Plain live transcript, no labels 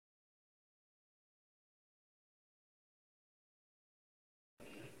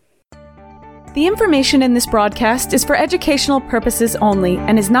The information in this broadcast is for educational purposes only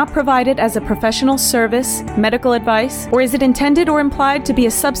and is not provided as a professional service, medical advice, or is it intended or implied to be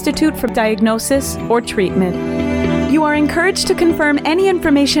a substitute for diagnosis or treatment. You are encouraged to confirm any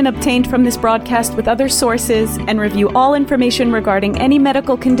information obtained from this broadcast with other sources and review all information regarding any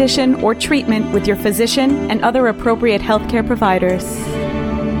medical condition or treatment with your physician and other appropriate healthcare providers.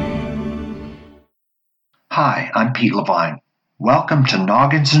 Hi, I'm Pete Levine. Welcome to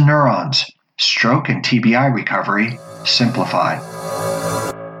Noggins and Neurons, Stroke and TBI Recovery Simplified.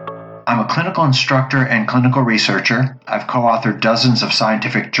 I'm a clinical instructor and clinical researcher. I've co-authored dozens of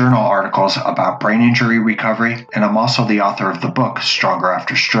scientific journal articles about brain injury recovery, and I'm also the author of the book, Stronger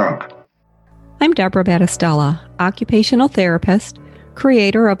After Stroke. I'm Deborah Battistella, occupational therapist,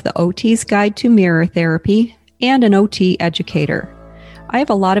 creator of the OT's Guide to Mirror Therapy, and an OT educator. I have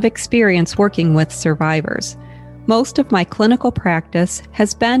a lot of experience working with survivors. Most of my clinical practice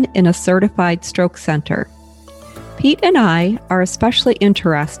has been in a certified stroke center. Pete and I are especially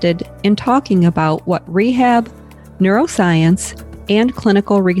interested in talking about what rehab, neuroscience, and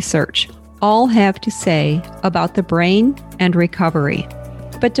clinical research all have to say about the brain and recovery.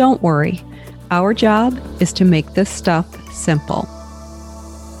 But don't worry, our job is to make this stuff simple.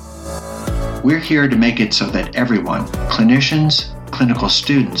 We're here to make it so that everyone, clinicians, clinical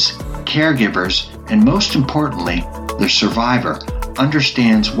students, caregivers, and most importantly, the survivor,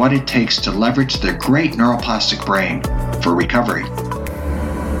 understands what it takes to leverage their great neuroplastic brain for recovery.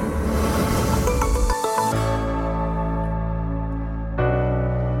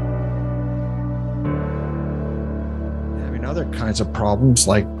 Other kinds of problems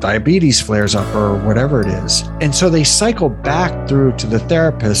like diabetes flares up or whatever it is. And so they cycle back through to the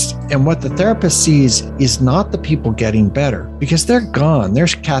therapist, and what the therapist sees is not the people getting better, because they're gone.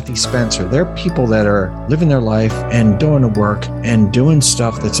 There's Kathy Spencer. They're people that are living their life and doing the work and doing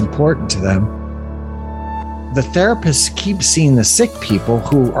stuff that's important to them. The therapists keep seeing the sick people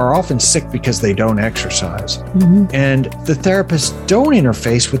who are often sick because they don't exercise. Mm-hmm. And the therapists don't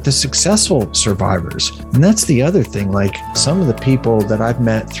interface with the successful survivors. And that's the other thing. Like some of the people that I've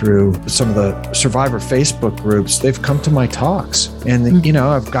met through some of the survivor Facebook groups, they've come to my talks. And, mm-hmm. you know,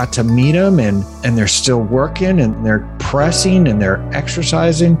 I've got to meet them and they're still working and they're pressing and they're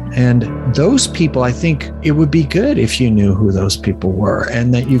exercising. And those people, I think it would be good if you knew who those people were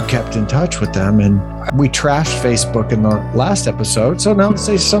and that you kept in touch with them. And we trashed Facebook in the last episode, so now let's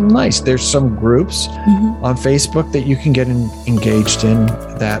say something nice. There's some groups mm-hmm. on Facebook that you can get engaged in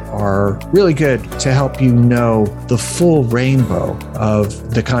that are really good to help you know the full rainbow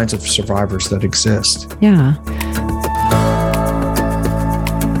of the kinds of survivors that exist. Yeah.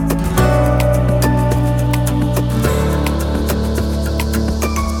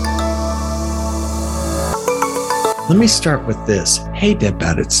 Let me start with this. Hey, Deb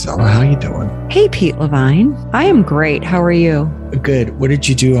Battistella, how you doing? Hey, Pete Levine. I am great. How are you? Good. What did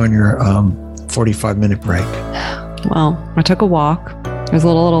you do on your 45-minute break? Well, I took a walk. There's a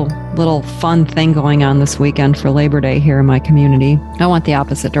little fun thing going on this weekend for Labor Day here in my community. I went the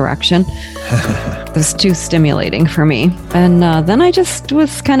opposite direction. It was too stimulating for me. And then I just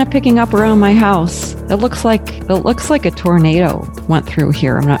was kind of picking up around my house. It looks like a tornado went through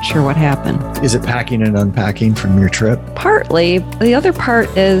here. I'm not sure what happened. Is it packing and unpacking from your trip? Partly. The other part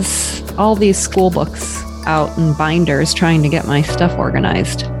is all these school books out in binders trying to get my stuff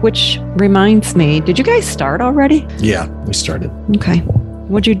organized. Which reminds me, did you guys start already? Yeah, we started. Okay.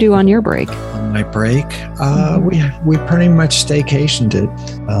 What'd you do on your break? On my break, we pretty much staycationed it.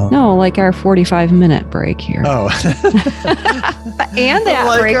 No, like our 45-minute break here. Oh. And that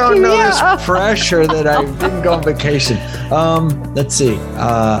like, break. Oh, no, there's pressure that I didn't go on vacation. Let's see.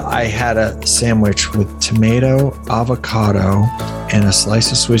 I had a sandwich with tomato, avocado, and a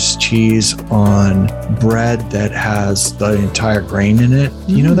slice of Swiss cheese on bread that has the entire grain in it.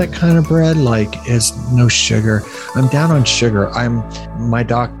 You know that kind of bread? Like, it's no sugar. I'm down on sugar. My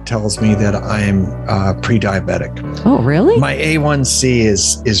doc tells me that I'm pre-diabetic. Oh, really? My A1C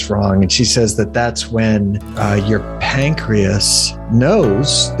is wrong. And she says that that's when your pancreas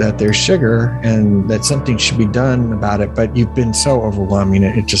knows that there's sugar and that something should be done about it. But you've been so overwhelming.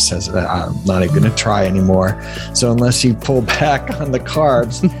 It just says that I'm not even going to try anymore. So unless you pull back on the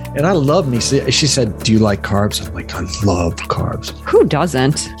carbs, and I love me. She said, do you like carbs? I'm like, I love carbs. Who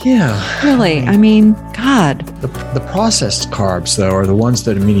doesn't? Yeah. Really? I mean, God. The processed carbs, though, are the ones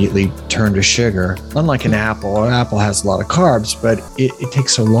that immediately turn to sugar. Unlike an apple has a lot of carbs, but it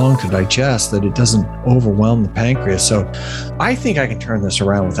takes so long to digest that it doesn't overwhelm the pancreas. So I think I can turn this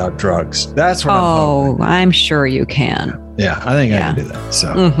around without drugs. That's what I'm hoping. I'm sure you can. Yeah, I think I can do that.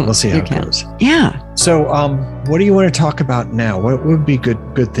 So we'll see how it goes. Yeah. So what do you want to talk about now? What would be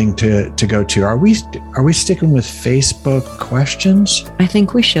good thing to go to? Are we sticking with Facebook questions? I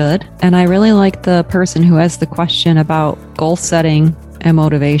think we should. And I really like the person who has the question about goal setting and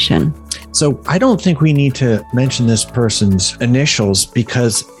motivation. So I don't think we need to mention this person's initials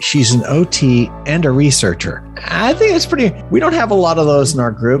because she's an OT and a researcher. I think it's we don't have a lot of those in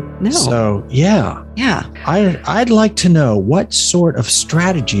our group. No. So yeah. I'd like to know what sort of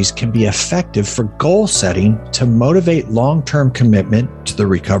strategies can be effective for goal setting to motivate long-term commitment to the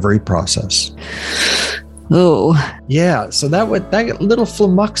recovery process. Oh. Yeah. So that little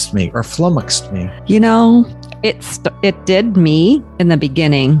flummoxed me. It did me in the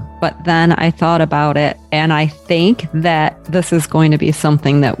beginning, but then I thought about it, and I think that this is going to be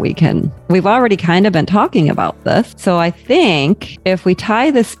something that we've already kind of been talking about this. So I think if we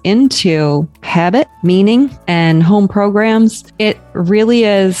tie this into habit, meaning, and home programs, it really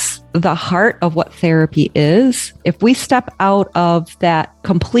is the heart of what therapy is. If we step out of that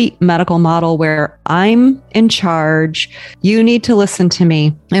complete medical model where I'm in charge, you need to listen to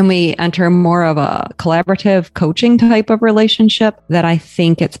me, and we enter more of a collaborative coaching type of relationship, that I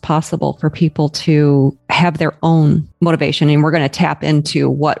think it's possible for people to have their own motivation. And we're going to tap into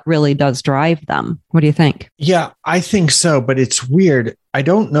what really does drive them. What do you think? Yeah, I think so, but it's weird. I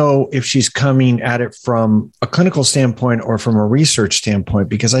don't know if she's coming at it from a clinical standpoint or from a research standpoint,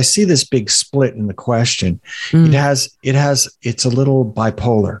 because I see this big split in the question. It's a little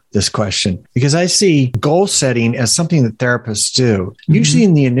bipolar, this question, because I see goal setting as something that therapists do. Usually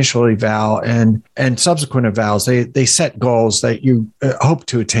in the initial eval and subsequent evals, they set goals that you hope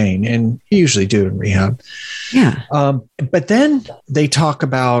to attain, and you usually do in rehab. Yeah. But then they talk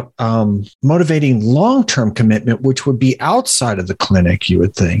about motivating long-term commitment, which would be outside of the clinic, you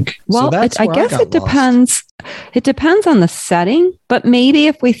would think. Well, so I guess it depends. It depends on the setting, but maybe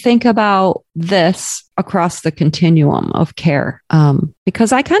if we think about this across the continuum of care,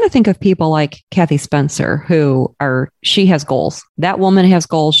 because I kind of think of people like Kathy Spencer, she has goals. That woman has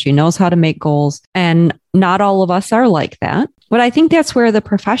goals. She knows how to make goals, and not all of us are like that. But I think that's where the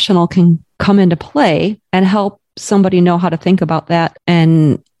professional can come into play and help somebody know how to think about that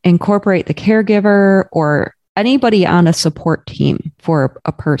and incorporate the caregiver or anybody on a support team for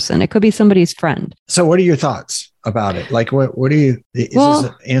a person. It could be somebody's friend. So what are your thoughts about it? Like, is this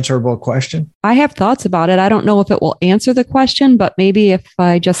an answerable question? I have thoughts about it. I don't know if it will answer the question, but maybe if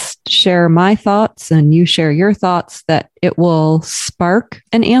I just share my thoughts and you share your thoughts, that it will spark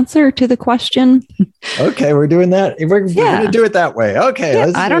an answer to the question. Okay, we're doing that. We're going to do it that way. Okay.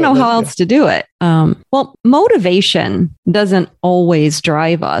 Yeah, I don't know how else to do it. Well, motivation doesn't always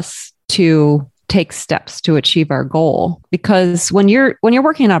drive us to take steps to achieve our goal, because when you're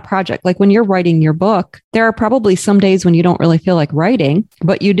working on a project, like when you're writing your book, there are probably some days when you don't really feel like writing,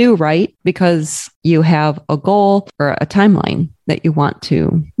 but you do write because you have a goal or a timeline that you want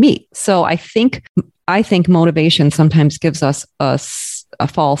to meet. So I think motivation sometimes gives us a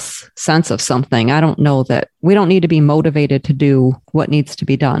false sense of something. I don't know that we don't need to be motivated to do what needs to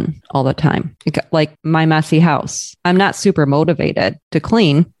be done all the time. Like my messy house, I'm not super motivated to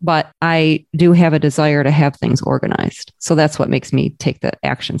clean, but I do have a desire to have things organized. So that's what makes me take the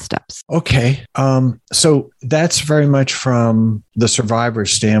action steps. Okay. So that's very much from the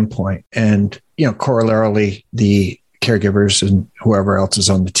survivor's standpoint, and, corollarily the caregivers and whoever else is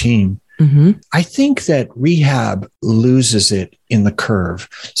on the team. I think that rehab loses it in the curve.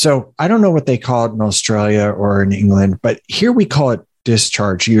 So I don't know what they call it in Australia or in England, but here we call it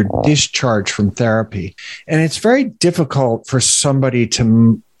discharge. You're discharged from therapy. And it's very difficult for somebody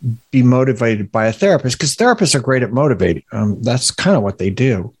to be motivated by a therapist, because therapists are great at motivating. That's kind of what they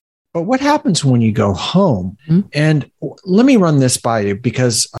do. But what happens when you go home? And let me run this by you,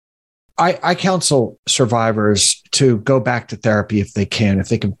 because I counsel survivors to go back to therapy if they can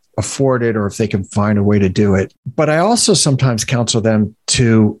afford it or if they can find a way to do it. But I also sometimes counsel them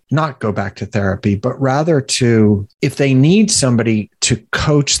to not go back to therapy, but rather to, if they need somebody to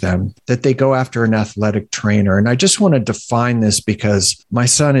coach them, that they go after an athletic trainer. And I just want to define this because my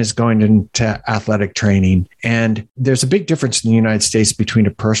son is going into athletic training, and there's a big difference in the United States between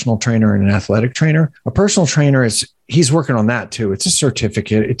a personal trainer and an athletic trainer. A personal trainer he's working on that too. It's a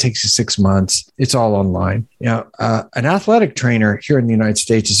certificate. It takes you 6 months. It's all online. An athletic trainer here in the United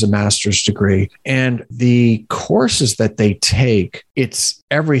States is a master's degree, and the courses that they take, it's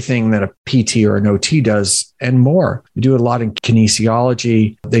everything that a PT or an OT does and more. They do a lot in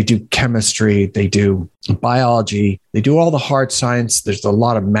kinesiology, they do chemistry, they do biology, they do all the hard science. There's a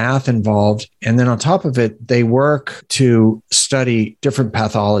lot of math involved. And then on top of it, they work to study different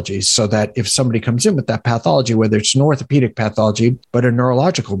pathologies so that if somebody comes in with that pathology, whether it's an orthopedic pathology, but a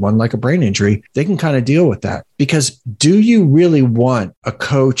neurological one like a brain injury, they can kind of deal with that. Because do you really want a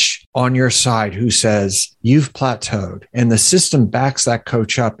coach on your side who says, you've plateaued, and the system backs that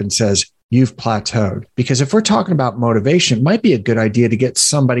coach up and says, you've plateaued? Because if we're talking about motivation, it might be a good idea to get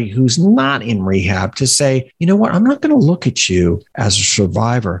somebody who's not in rehab to say, you know what, I'm not going to look at you as a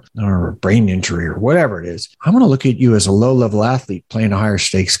survivor or a brain injury or whatever it is. I'm going to look at you as a low-level athlete playing a higher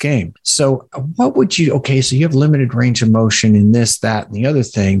stakes game. So what would you, okay, so you have limited range of motion in this, that, and the other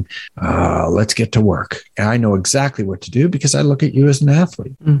thing. Let's get to work. And I know exactly what to do because I look at you as an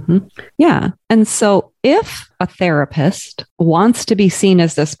athlete. Mm-hmm. Yeah. And so if a therapist wants to be seen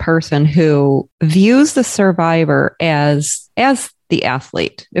as this person who views the survivor as the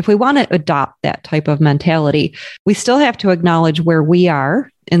athlete, if we want to adopt that type of mentality, we still have to acknowledge where we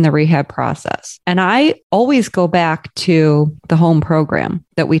are in the rehab process. And I always go back to the home program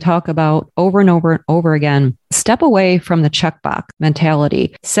that we talk about over and over and over again. Step away from the checkbox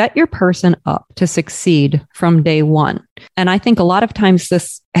mentality. Set your person up to succeed from day one. And I think a lot of times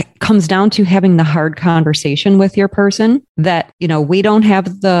this comes down to having the hard conversation with your person that, we don't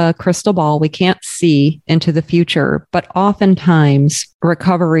have the crystal ball. We can't see into the future, but oftentimes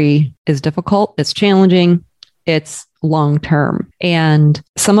recovery is difficult. It's challenging. It's long-term. And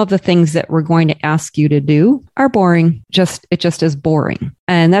some of the things that we're going to ask you to do are boring. It just is boring.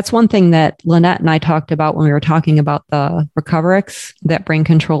 And that's one thing that Lynette and I talked about when we were talking about the Recoverix, that brain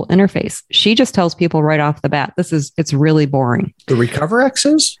control interface. She just tells people right off the bat, it's really boring. The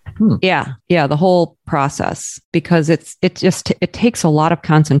Recoverixes? Yeah. The whole process, because it takes a lot of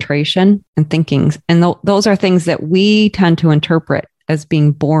concentration and thinking. And those are things that we tend to interpret as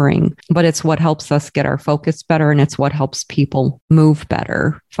being boring, but it's what helps us get our focus better, and it's what helps people move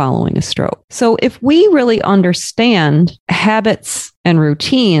better following a stroke. So if we really understand habits and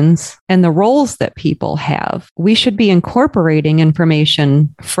routines and the roles that people have, we should be incorporating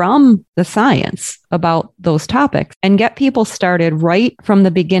information from the science about those topics and get people started right from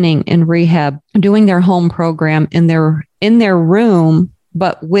the beginning in rehab, doing their home program in their room,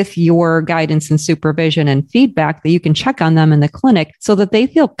 but with your guidance and supervision and feedback that you can check on them in the clinic so that they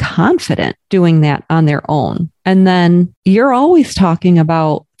feel confident doing that on their own. And then you're always talking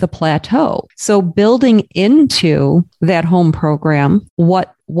about the plateau. So building into that home program,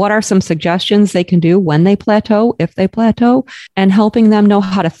 what are some suggestions they can do when they plateau, if they plateau, and helping them know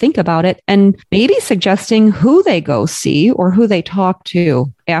how to think about it, and maybe suggesting who they go see or who they talk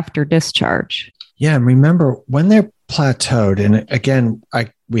to after discharge. Yeah. And remember, when they're plateaued, and again,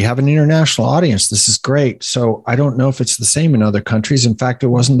 we have an international audience. This is great. So I don't know if it's the same in other countries. In fact, it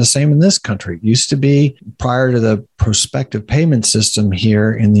wasn't the same in this country. It used to be, prior to the prospective payment system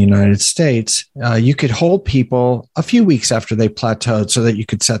here in the United States, you could hold people a few weeks after they plateaued so that you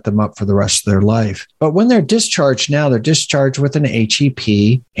could set them up for the rest of their life. But when they're discharged now, they're discharged with an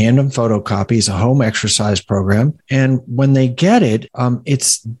HEP, hand them photocopies, a home exercise program. And when they get it,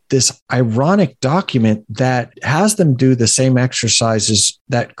 it's this ironic document that has them do the same exercises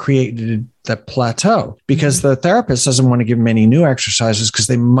that created that plateau, because the therapist doesn't want to give them any new exercises because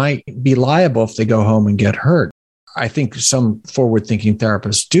they might be liable if they go home and get hurt. I think some forward-thinking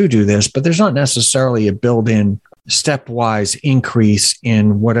therapists do this, but there's not necessarily a built-in stepwise increase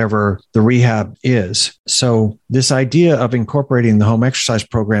in whatever the rehab is. So this idea of incorporating the home exercise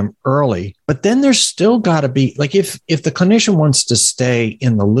program early, but then there's still got to be, like, if the clinician wants to stay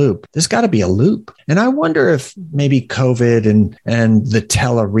in the loop, there's got to be a loop. And I wonder if maybe COVID and the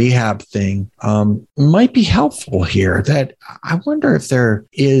tele-rehab thing might be helpful here. That I wonder if there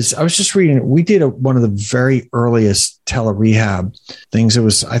is, I was just reading, we did one of the very earliest tele-rehab things. It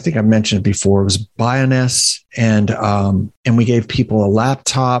was, I think I mentioned it before, it was Bioness, and we gave people a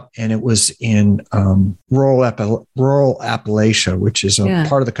laptop, and it was in rural Appalachia, which is a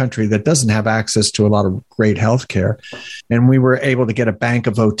part of the country that doesn't have access to a lot of great healthcare. And we were able to get a bank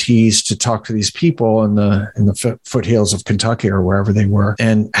of OTs to talk to these people in the foothills of Kentucky or wherever they were,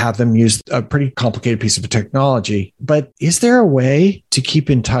 and have them use a pretty complicated piece of technology. But is there a way to keep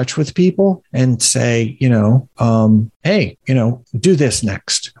in touch with people and say, hey, do this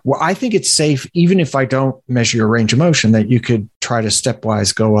next? Well, I think it's safe, even if I don't measure your range of motion, that you could try to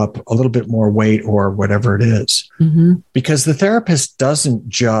stepwise go up a little bit more weight or whatever it is. Because the therapist doesn't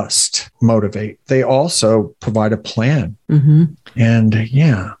just motivate, they also provide a plan. And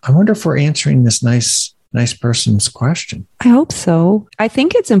yeah, I wonder if we're answering this nice person's question. I hope so. I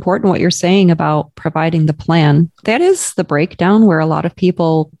think it's important what you're saying about providing the plan. That is the breakdown where a lot of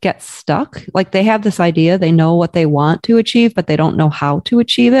people get stuck. Like they have this idea, they know what they want to achieve, but they don't know how to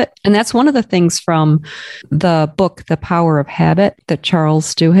achieve it. And that's one of the things from the book, The Power of Habit, that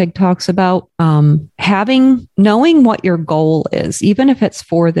Charles Duhigg talks about. Knowing what your goal is, even if it's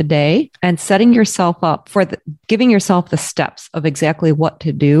for the day, and setting yourself up for giving yourself the steps of exactly what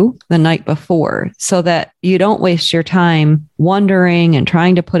to do the night before, so that you don't waste your time wondering and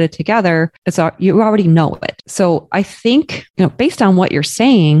trying to put it together. You already know it. So I think, based on what you're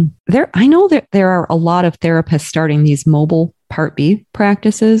saying, I know that there are a lot of therapists starting these mobile Part B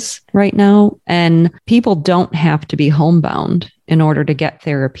practices right now, and people don't have to be homebound in order to get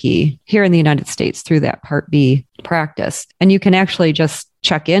therapy here in the United States through that Part B practice. And you can actually just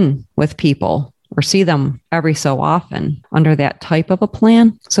check in with people or see them every so often under that type of a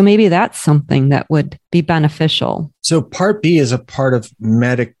plan. So maybe that's something that would be beneficial. So Part B is a part of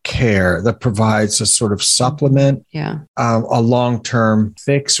Medicare that provides a sort of supplement, a long-term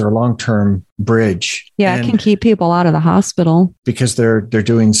fix or long-term bridge. Yeah, it can keep people out of the hospital. Because they're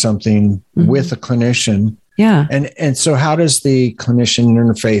doing something with a clinician. Yeah. And so how does the clinician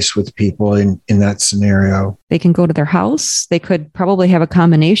interface with people in that scenario? They can go to their house. They could probably have a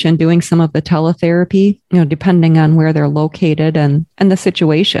combination doing some of the teletherapy, depending on where they're located and the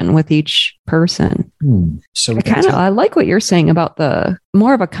situation with each person. So I like what you're saying about the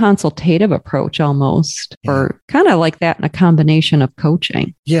more of a consultative approach almost, or kind of like that in a combination of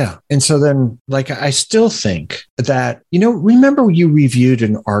coaching. Yeah. And so then, I still think that, remember you reviewed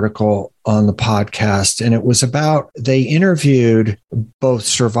an article on the podcast, and it was about, they interviewed both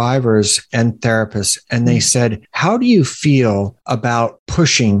survivors and therapists, and they said, how do you feel about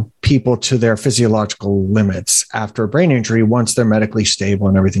pushing people to their physiological limits after a brain injury once they're medically stable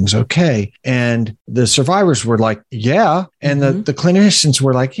and everything's okay? And the survivors were like, yeah. And the clinicians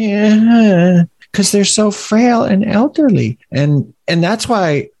were like, yeah, because they're so frail and elderly. And that's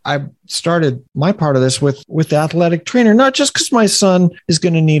why I started my part of this with the athletic trainer, not just because my son is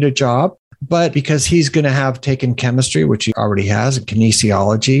going to need a job, but because he's going to have taken chemistry, which he already has, and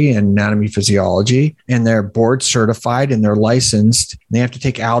kinesiology and anatomy physiology, and they're board certified and they're licensed. They have to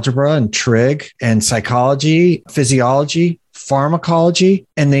take algebra and trig and psychology, physiology, pharmacology,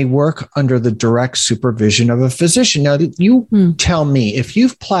 and they work under the direct supervision of a physician. Now, you tell me, if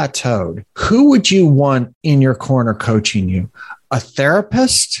you've plateaued, who would you want in your corner coaching you? A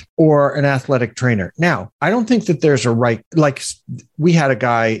therapist or an athletic trainer? Now, I don't think that there's a right, we had a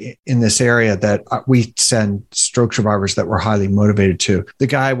guy in this area that we send stroke survivors that were highly motivated to. The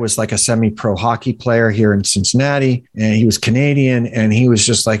guy was like a semi-pro hockey player here in Cincinnati, and he was Canadian, and he was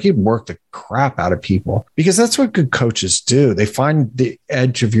just he'd work the crap out of people, because that's what good coaches do. They find the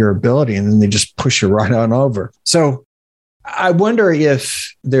edge of your ability and then they just push you right on over. So I wonder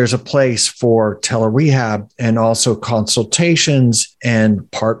if there's a place for telerehab and also consultations and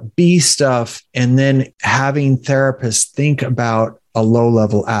Part B stuff, and then having therapists think about a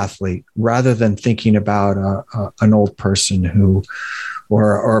low-level athlete rather than thinking about an old person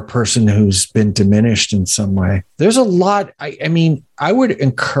or a person who's been diminished in some way. There's a lot. I would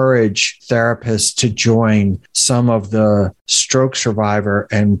encourage therapists to join some of the stroke survivor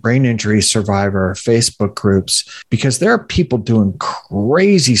and brain injury survivor Facebook groups, because there are people doing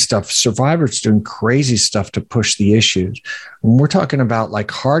crazy stuff, survivors doing crazy stuff to push the issues. And we're talking about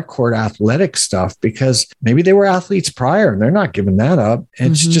hardcore athletic stuff, because maybe they were athletes prior and they're not giving that up.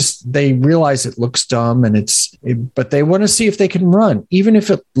 It's just, they realize it looks dumb but they want to see if they can run, even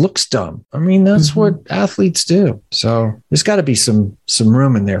if it looks dumb. That's what athletes do. So there's got to be some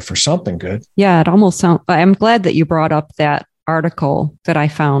room in there for something good. Yeah, it almost sounds, I'm glad that you brought up that article that I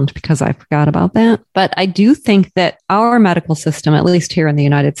found, because I forgot about that. But I do think that our medical system, at least here in the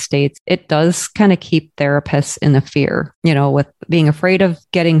United States, it does kind of keep therapists in the fear, with being afraid of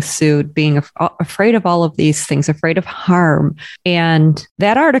getting sued, being afraid of all of these things, afraid of harm. And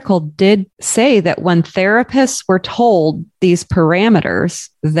that article did say that when therapists were told these parameters,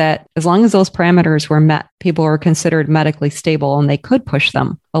 that as long as those parameters were met, people were considered medically stable and they could push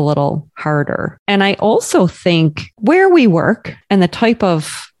them a little harder. And I also think where we work and the type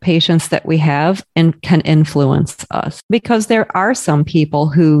of patients that we have can influence us, because there are some people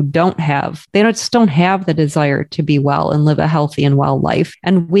who just don't have the desire to be well and live a healthy and well life.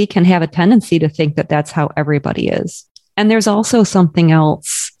 And we can have a tendency to think that that's how everybody is. And there's also something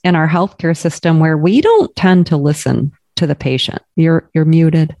else in our healthcare system where we don't tend to listen to the patient. You're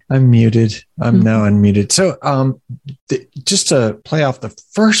muted. I'm muted. I'm now unmuted. So just to play off the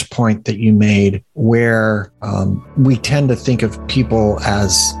first point that you made, where we tend to think of people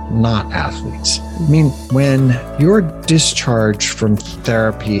as not athletes. I mean, when you're discharged from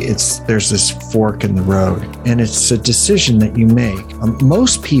therapy, there's this fork in the road, and it's a decision that you make.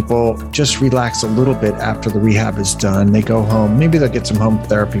 Most people just relax a little bit after the rehab is done. They go home. Maybe they'll get some home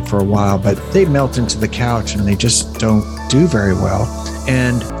therapy for a while, but they melt into the couch and they just don't do very well.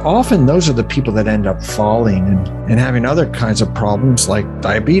 And often those are the people that end up falling and having other kinds of problems like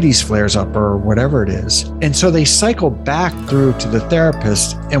diabetes flares up or whatever it is. And so they cycle back through to the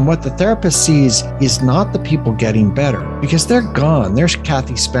therapist. And what the therapist sees is not the people getting better, because they're gone. There's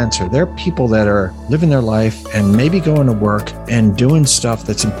Kathy Spencer. They're people that are living their life and maybe going to work and doing stuff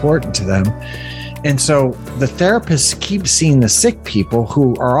that's important to them. And so the therapists keep seeing the sick people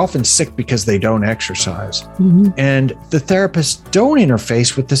who are often sick because they don't exercise. Mm-hmm. And the therapists don't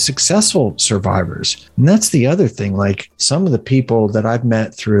interface with the successful survivors. And that's the other thing. Like some of the people that I've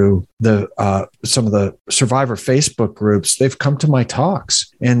met through some of the survivor Facebook groups, they've come to my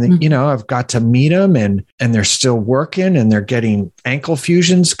talks and, I've got to meet them and they're still working and they're getting ankle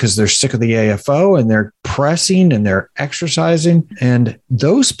fusions because they're sick of the AFO and they're pressing and they're exercising. And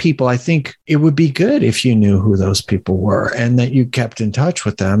those people, I think it would be good if you knew who those people were and that you kept in touch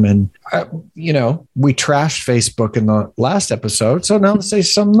with them. And, we trashed Facebook in the last episode. So now let's say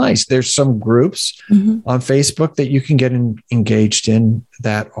something nice. There's some groups on Facebook that you can get engaged in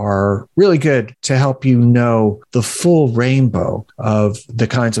that are really good to help you know the full rainbow of the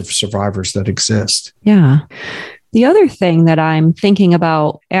kinds of survivors that exist. Yeah. The other thing that I'm thinking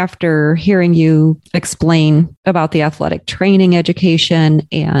about after hearing you explain about the athletic training education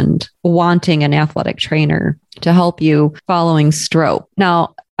and wanting an athletic trainer to help you following stroke.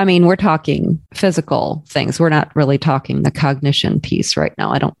 Now, I mean, we're talking physical things. We're not really talking the cognition piece right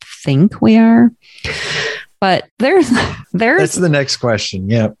now. I don't think we are. But there's that's the next question.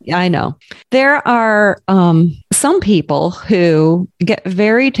 Yeah, I know. There are some people who get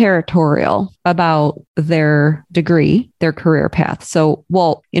very territorial about their degree, their career path. So,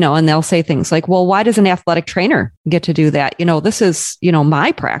 and they'll say things like, well, why does an athletic trainer get to do that? This is,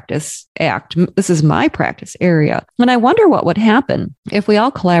 my practice act. This is my practice area. And I wonder what would happen if we all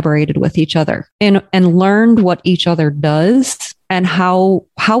collaborated with each other and learned what each other does and how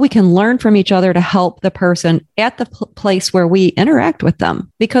we can learn from each other to help the person at the place where we interact with them.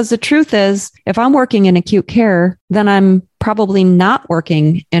 Because the truth is, if I'm working in acute care, then I'm probably not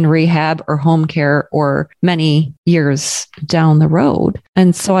working in rehab or home care or many years down the road.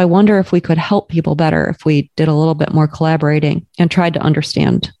 And so I wonder if we could help people better if we did a little bit more collaborating and tried to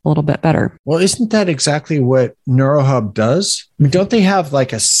understand a little bit better. Well, isn't that exactly what NeuroHub does? I mean, don't they have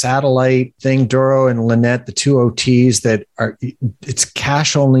like a satellite thing, Doro and Lynette, the two OTs that are, it's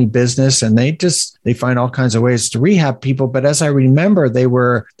cash only business and they find all kinds of ways to rehab people. But as I remember,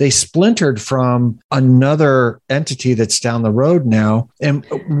 they splintered from another entity that's down the road now. And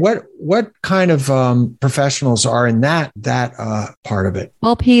what kind of professionals are in that part of it?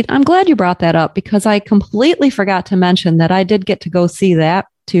 Well, Pete, I'm glad you brought that up because I completely forgot to mention that I did get to go see that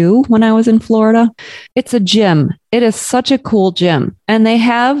too when I was in Florida. It's a gym. It is such a cool gym. And they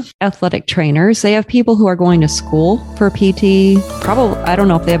have athletic trainers. They have people who are going to school for PT. Probably, I don't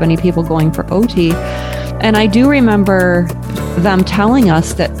know if they have any people going for OT. And I do remember them telling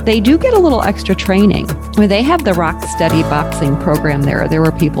us that they do get a little extra training. I mean, they have the Rock Steady boxing program there. There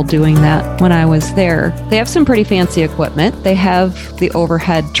were people doing that when I was there. They have some pretty fancy equipment. They have the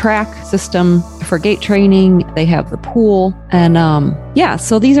overhead track system for gait training. They have the pool. And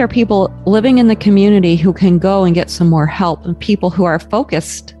so these are people living in the community who can go and get some more help, and people who are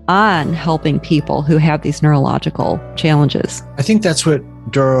focused on helping people who have these neurological challenges. I think that's what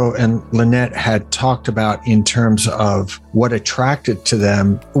Doro and Lynette had talked about in terms of what attracted to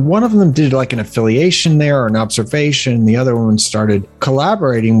them. One of them did like an affiliation there or an observation. The other one started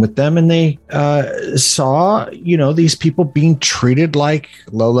collaborating with them, and they saw, these people being treated like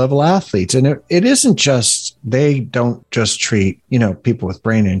low-level athletes. And it isn't just, they don't just treat, people with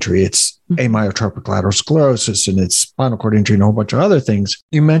brain injury. It's amyotrophic lateral sclerosis and it's spinal cord injury and a whole bunch of other things.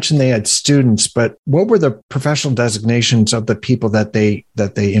 You mentioned they had students, but what were the professional designations of the people that they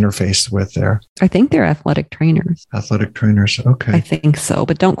interfaced with there? I think they're athletic trainers. Athletic trainers. Okay. I think so,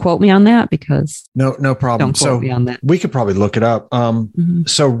 but don't quote me on that because no problem. Don't quote me on that. We could probably look it up.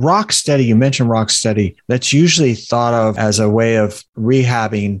 So Rock Steady, you mentioned Rock Steady. That's usually thought of as a way of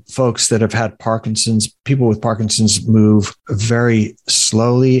rehabbing folks that have had Parkinson's. People with Parkinson's move very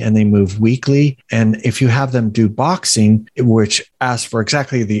slowly and they move weakly. And if you have them do boxing, which asks for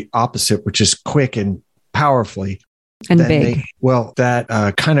exactly the opposite, which is quick and powerfully, And big.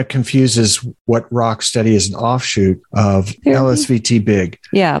 That kind of confuses what Rocksteady is an offshoot of LSVT big.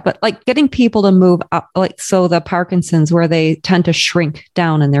 Yeah, but like getting people to move up, like so the Parkinson's where they tend to shrink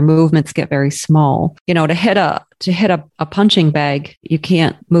down and their movements get very small. To hit a punching bag, you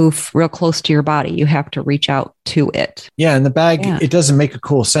can't move real close to your body. You have to reach out to it. Yeah, and the bag, it doesn't make a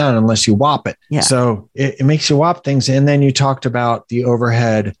cool sound unless you whop it. Yeah. So it makes you whop things. And then you talked about the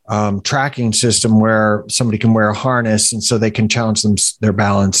overhead tracking system where somebody can wear a harness and so they can challenge their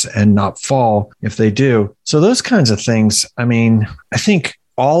balance and not fall if they do. So those kinds of things, I mean, I think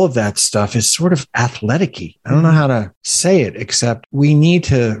all of that stuff is sort of athletic-y. I don't know how to say it, except we need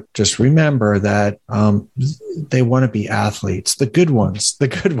to just remember that they want to be athletes, the good ones.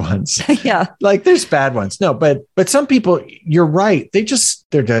 Yeah. Like there's bad ones. No, but some people, you're right. They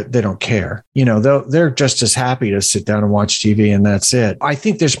don't care. They're just as happy to sit down and watch TV and that's it. I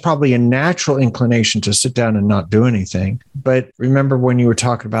think there's probably a natural inclination to sit down and not do anything. But remember when you were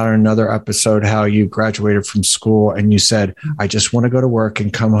talking about in another episode, how you graduated from school and you said, I just want to go to work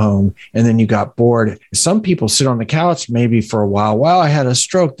and come home. And then you got bored. Some people sit on the couch maybe for a while. Well, I had a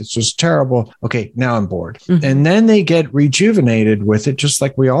stroke. This was terrible. Okay, now I'm bored. Mm-hmm. And then they get rejuvenated with it, just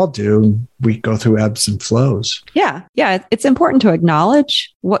like we all do. We go through ebbs and flows. Yeah. Yeah. It's important to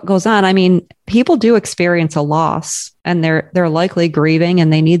acknowledge what goes on. I mean, people do experience a loss and they're likely grieving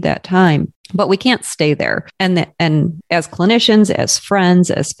and they need that time. But we can't stay there. And as clinicians, as friends,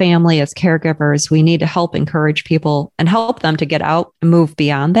 as family, as caregivers, we need to help encourage people and help them to get out and move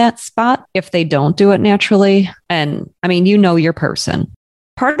beyond that spot if they don't do it naturally. And I mean, your person.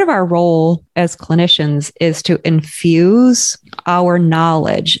 Part of our role as clinicians is to infuse our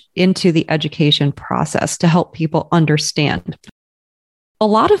knowledge into the education process to help people understand. A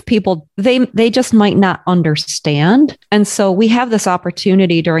lot of people, they just might not understand. And so we have this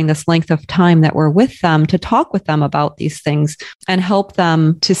opportunity during this length of time that we're with them to talk with them about these things and help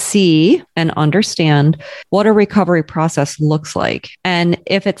them to see and understand what a recovery process looks like. And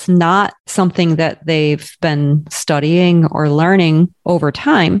if it's not something that they've been studying or learning over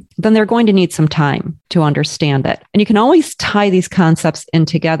time, then they're going to need some time to understand it. And you can always tie these concepts in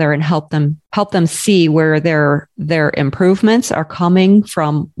together and help them see where their improvements are coming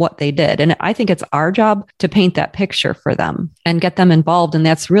from what they did. And I think it's our job to paint that picture for them and get them involved. And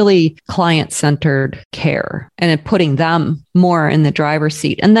that's really client-centered care and putting them more in the driver's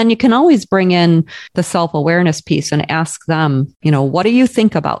seat. And then you can always bring in the self-awareness piece and ask them, what do you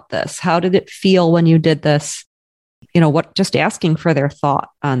think about this? How did it feel when you did this? Just asking for their thought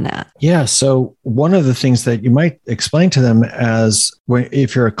on that. Yeah. So one of the things that you might explain to them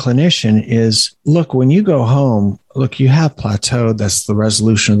if you're a clinician is, look, when you go home, you have plateaued. That's the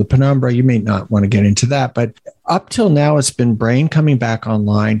resolution of the penumbra. You may not want to get into that, but up till now, it's been brain coming back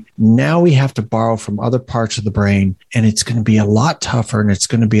online. Now we have to borrow from other parts of the brain, and it's going to be a lot tougher and it's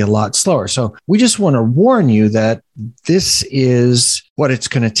going to be a lot slower. So we just want to warn you that this is what it's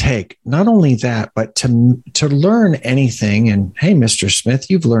going to take. Not only that, but to learn anything. And hey, Mr. Smith,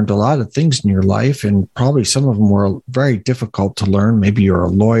 you've learned a lot of things in your life, and probably some of them were very difficult to learn. Maybe you're a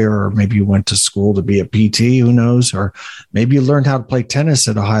lawyer, or maybe you went to school to be a PT, who knows? Or maybe you learned how to play tennis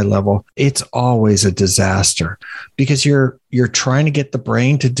at a high level. It's always a disaster because you're trying to get the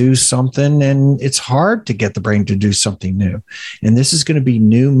brain to do something, and it's hard to get the brain to do something new. And this is going to be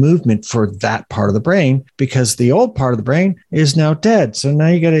new movement for that part of the brain because the old part of the brain is now dead. So now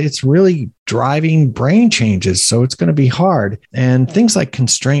it's really driving brain changes. So it's going to be hard. And things like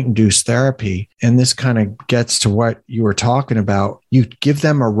constraint-induced therapy, and this kind of gets to what you were talking about. You give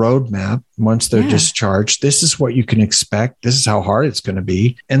them a roadmap once they're discharged. This is what you can expect. This is how hard it's going to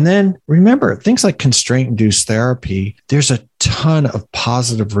be. And then remember, things like constraint-induced therapy, there's a ton of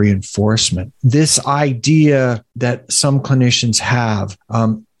positive reinforcement. This idea that some clinicians have,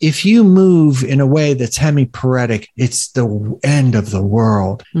 if you move in a way that's hemiparetic, it's the end of the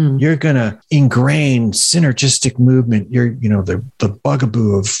world. You're going to ingrain synergistic movement. You're, the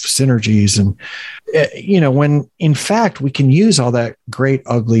bugaboo of synergies. And, when in fact, we can use all that great,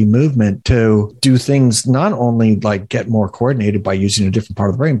 ugly movement to do things, not only like get more coordinated by using a different part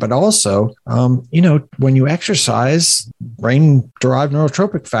of the brain, but also, when you exercise, brain-derived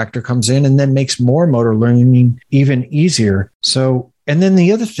neurotropic factor comes in and then makes more motor learning even easier. So, and then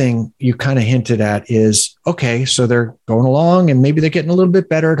the other thing you kind of hinted at is, okay, so they're going along and maybe they're getting a little bit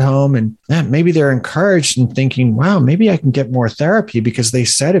better at home, and maybe they're encouraged and thinking, wow, maybe I can get more therapy because they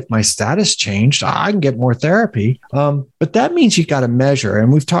said if my status changed, I can get more therapy. But that means you got to measure.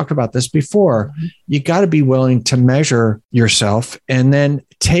 And we've talked about this before. You got to be willing to measure yourself and then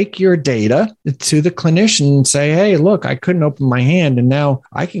take your data to the clinician and say, hey, look, I couldn't open my hand and now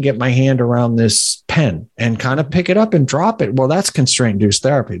I can get my hand around this pen and kind of pick it up and drop it. Well, that's constraint-induced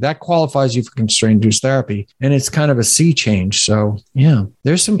therapy. That qualifies you for constraint-induced therapy. And it's kind of a sea change. So yeah,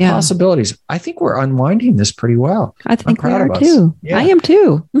 there's some possibilities. I think we're unwinding this pretty well. I think we are too. Yeah. I am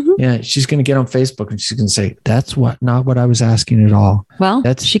too. Mm-hmm. Yeah. She's going to get on Facebook and she's going to say, that's not what I was asking at all. Well,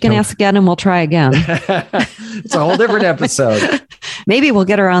 she can ask again and we'll try again. It's a whole different episode. Maybe we'll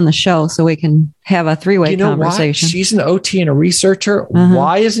get her on the show so we can have a three-way conversation. Why? She's an OT and a researcher. Uh-huh.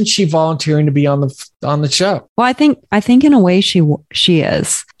 Why isn't she volunteering to be on the show? Well, I think in a way she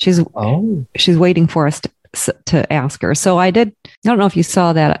is. She's waiting for us to ask her. So I don't know if you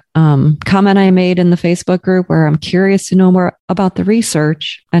saw that comment I made in the Facebook group where I'm curious to know more about the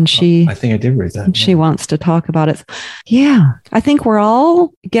research. And I think I did read that. She wants to talk about it. Yeah. I think we're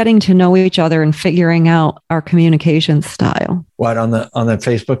all getting to know each other and figuring out our communication style. What, on the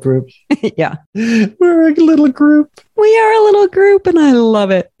Facebook group? Yeah. We're a little group. We are a little group and I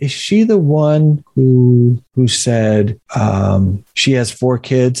love it. Is she the one who said she has 4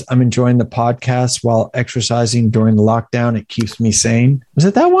 kids? I'm enjoying the podcast while exercising during the lockdown. It keeps me sane. Was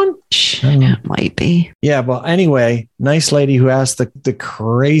it that one? It might be. Yeah. Well, anyway, nice lady who asked the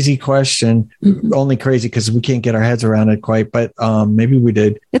crazy question. Mm-hmm. Only crazy because we can't get our heads around it quite, but maybe we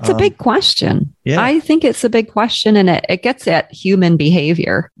did. It's a big question. Yeah. I think it's a big question and it gets at human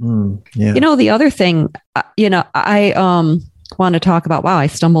behavior. Yeah. The other thing, I want to talk about, wow, I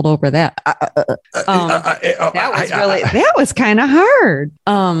stumbled over that. That was kind of hard.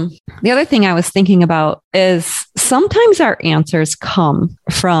 The other thing I was thinking about is sometimes our answers come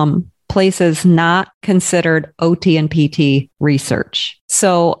from places not considered OT and PT research.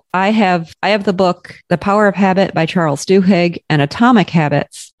 So I have the book, The Power of Habit by Charles Duhigg and Atomic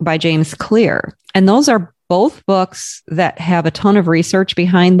Habits by James Clear. And those are both books that have a ton of research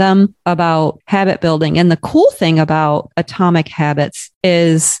behind them about habit building. And the cool thing about Atomic Habits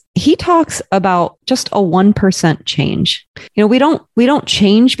is he talks about just a 1% change. We don't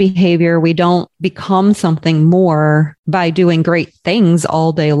change behavior. We don't become something more by doing great things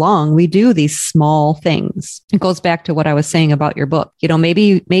all day long. We do these small things. It goes back to what I was saying about your book.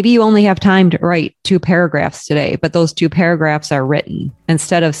 Maybe you only have time to write 2 paragraphs today, but those 2 paragraphs are written.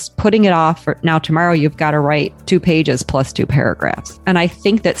 Instead of putting it off for now, tomorrow you've got to write 2 pages plus 2 paragraphs. And I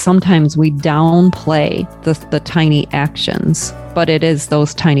think that sometimes we downplay the tiny actions, but it is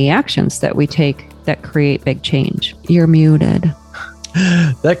those tiny actions that we take that create big change. You're muted.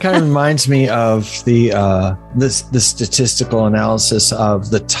 That kind of reminds me of the statistical analysis of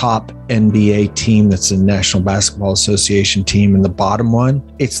the top NBA team that's a National Basketball Association team, and the bottom one,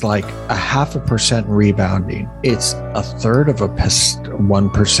 it's like 0.5% rebounding. It's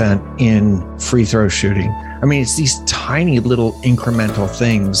 1% in free throw shooting. I mean, it's these tiny little incremental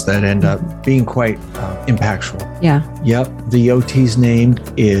things that end up being quite impactful. Yeah. Yep. The OT's name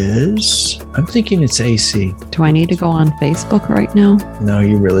is, I'm thinking it's AC. Do I need to go on Facebook right now? No,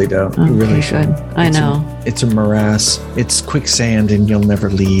 you really don't. Okay, you really should. I know. It's a morass. It's quicksand and you'll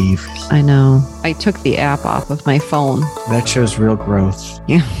never leave. I know. I took the app off of my phone. That shows real growth.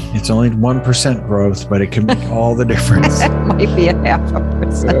 Yeah. It's only 1% growth, but it can make all the difference. It might be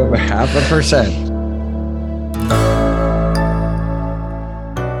 0.5%. 0.5%.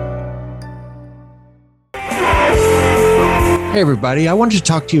 Hey everybody, I wanted to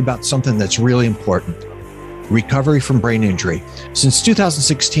talk to you about something that's really important. Recovery from brain injury. Since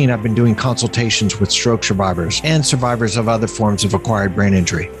 2016, I've been doing consultations with stroke survivors and survivors of other forms of acquired brain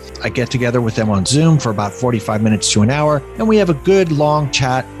injury. I get together with them on Zoom for about 45 minutes to an hour, and we have a good long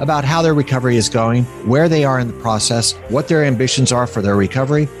chat about how their recovery is going, where they are in the process, what their ambitions are for their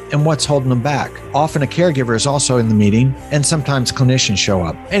recovery, and what's holding them back. Often a caregiver is also in the meeting, and sometimes clinicians show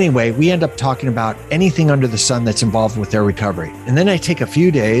up. Anyway, we end up talking about anything under the sun that's involved with their recovery. And then I take a few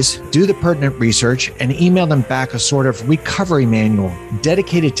days, do the pertinent research, and email them back a sort of recovery manual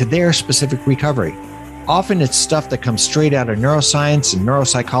dedicated to their specific recovery. Often it's stuff that comes straight out of neuroscience and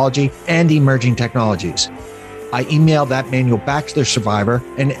neuropsychology and emerging technologies. I email that manual back to their survivor,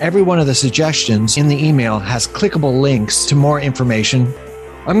 and every one of the suggestions in the email has clickable links to more information.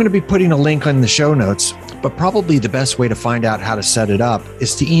 I'm going to be putting a link on the show notes, but probably the best way to find out how to set it up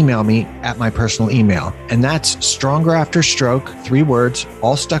is to email me at my personal email. And that's StrongerAfterStroke, 3 words,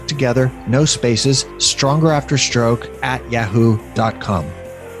 all stuck together, no spaces, StrongerAfterStroke@yahoo.com.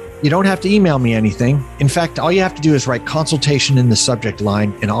 You don't have to email me anything. In fact, all you have to do is write consultation in the subject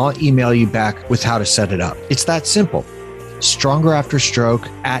line, and I'll email you back with how to set it up. It's that simple.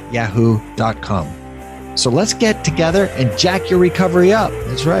 StrongerAfterStroke@yahoo.com. So let's get together and jack your recovery up.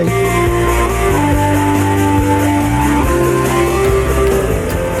 That's right.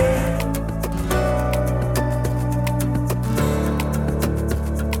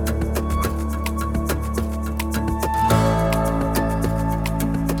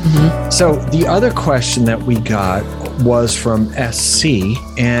 So the other question that we got was from SC,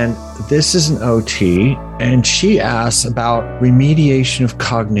 and this is an OT, and she asks about remediation of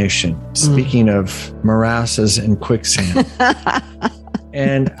cognition. Speaking of morasses and quicksand.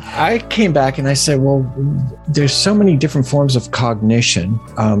 And I came back and I said, well, there's so many different forms of cognition.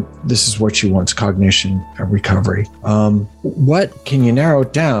 This is what she wants, cognition recovery. What can you narrow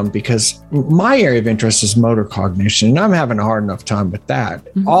it down? Because my area of interest is motor cognition, and I'm having a hard enough time with that.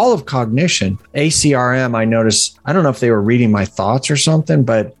 Mm-hmm. All of cognition, ACRM, I noticed, I don't know if they were reading my thoughts or something,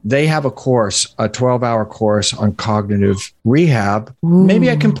 but they have a course, a 12-hour course on cognitive rehab. Ooh.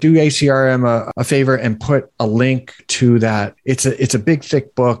 Maybe I can do ACRM a favor and put a link to that. It's a big,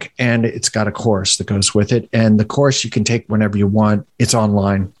 thick book, and it's got a course that goes with it. And the course you can take whenever you want. It's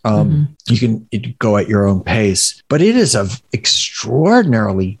online. You can go at your own pace, but it is an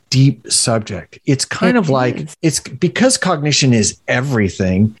extraordinarily deep subject. It's kind of like, it's because cognition is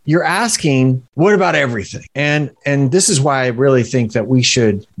everything. You're asking, what about everything? And this is why I really think that we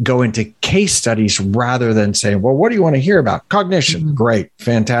should go into case studies rather than saying, well, what do you want to hear about? Cognition. Mm-hmm. Great.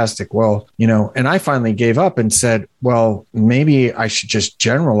 Fantastic. Well, and I finally gave up and said, well, maybe I should just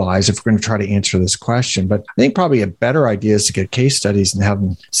generalize if we're going to try to answer this question. But I think probably a better idea is to get case studies and have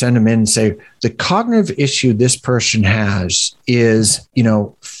them send them in and say, the cognitive issue this person has is,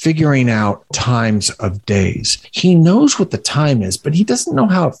 figuring out times of days. He knows what the time is, but he doesn't know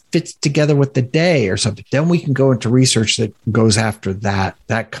how it fits together with the day or something. Then we can go into research that goes after that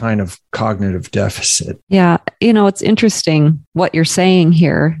kind of cognitive deficit. Yeah. It's interesting what you're saying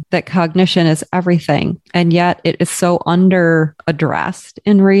here, that cognition is everything. And yet it is so under addressed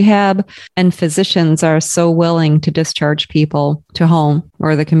in rehab, and physicians are so willing to discharge people to home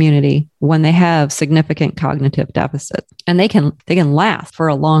or the community when they have significant cognitive deficits. And they can last for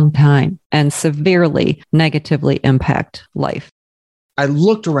a long time and severely negatively impact life. I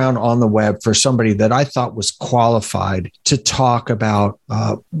looked around on the web for somebody that I thought was qualified to talk about,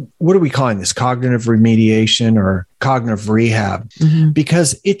 what are we calling this? Cognitive remediation or cognitive rehab? Mm-hmm.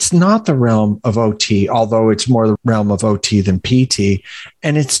 Because it's not the realm of OT, although it's more the realm of OT than PT.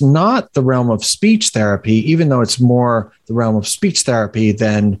 And it's not the realm of speech therapy, even though it's more the realm of speech therapy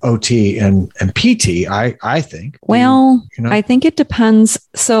than OT and PT, I think. Well, I think it depends.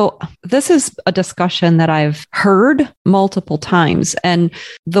 So this is a discussion that I've heard multiple times. And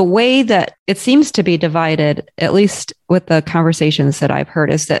the way that it seems to be divided, at least with the conversations that I've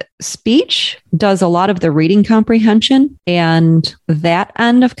heard, is that speech does a lot of the reading comprehension and that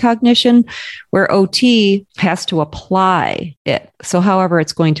end of cognition, where OT has to apply it. So however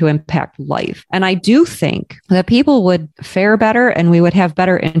it's going to impact life. And I do think that people would fare better and we would have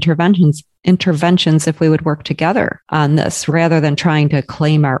better interventions if we would work together on this rather than trying to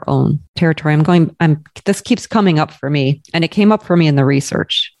claim our own territory. This keeps coming up for me, and it came up for me in the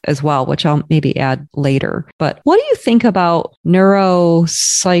research as well, which I'll maybe add later. But what do you think about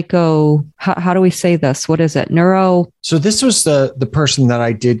neuropsycho? How do we say this? What is it? So this was the person that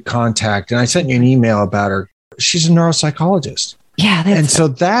I did contact, and I sent you an email about her. She's a neuropsychologist. Yeah. And so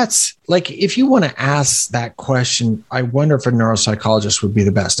that's like, if you want to ask that question, I wonder if a neuropsychologist would be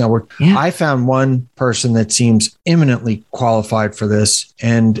the best. Now, I found one person that seems eminently qualified for this,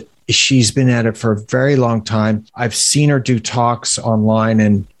 and she's been at it for a very long time. I've seen her do talks online,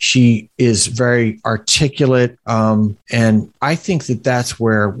 and she is very articulate. And I think that that's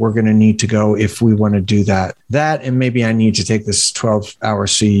where we're going to need to go if we want to do that. And maybe I need to take this 12-hour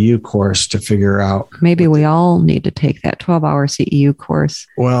CEU course to figure out. Maybe we all need to take that 12-hour CEU course.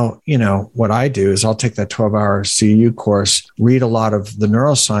 Well, what I do is I'll take that 12-hour CEU course, read a lot of the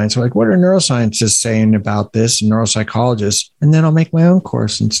neuroscience, like what are neuroscientists saying about this, and neuropsychologists, and then I'll make my own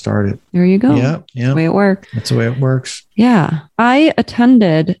course and start it. There you go. Yeah. That's the way it works. That's the way it works. Yeah. I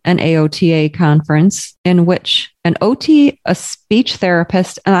attended an AOTA conference in which an OT, a speech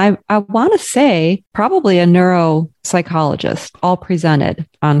therapist, and I want to say probably a neuropsychologist all presented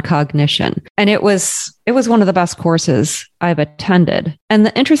on cognition. And it was one of the best courses I've attended. And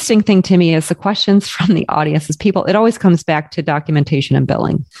the interesting thing to me is the questions from the audience is it always comes back to documentation and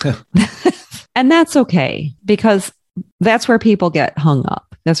billing. And that's okay, because that's where people get hung up.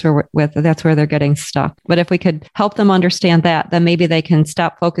 That's where they're getting stuck. But if we could help them understand that, then maybe they can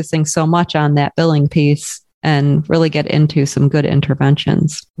stop focusing so much on that billing piece and really get into some good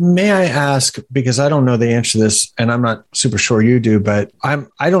interventions. May I ask, because I don't know the answer to this, and I'm not super sure you do, but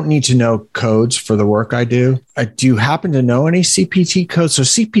I don't need to know codes for the work I do. Do you happen to know any CPT codes? So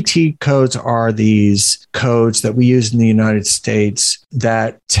CPT codes are these codes that we use in the United States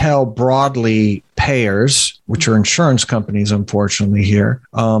that tell broadly payers, which are insurance companies, unfortunately here,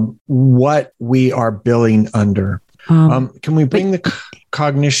 what we are billing under. Can we bring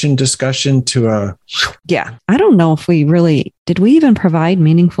cognition discussion to a... Yeah. I don't know if did we even provide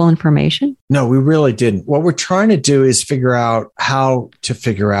meaningful information? No, we really didn't. What we're trying to do is figure out how to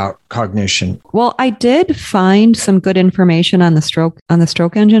figure out cognition. Well, I did find some good information on the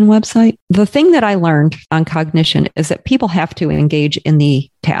StrokEngine website. The thing that I learned on cognition is that people have to engage in the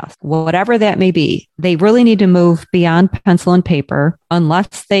task, whatever that may be. They really need to move beyond pencil and paper.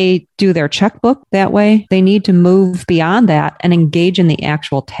 Unless they do their checkbook that way, they need to move beyond that and engage in the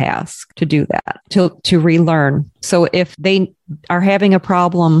actual task to do that, to relearn. So if they are having a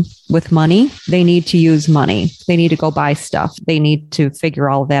problem with money, they need to use money. They need to go buy stuff. They need to figure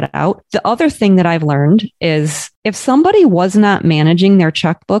all of that out. The other thing that I've learned is if somebody was not managing their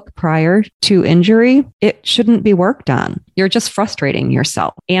checkbook prior to injury, it shouldn't be worked on. You're just frustrating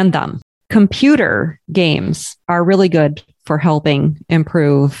yourself and them. Computer games are really good for helping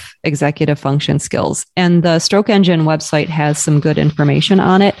improve executive function skills. And the StrokEngine website has some good information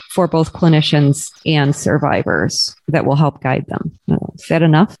on it for both clinicians and survivors that will help guide them. Is that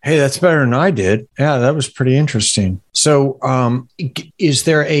enough? Hey, that's better than I did. Yeah, that was pretty interesting. So is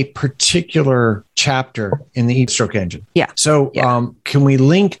there a particular chapter in the StrokEngine? Yeah. So can we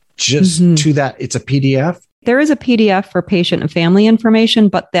link just to that? It's a PDF? There is a PDF for patient and family information,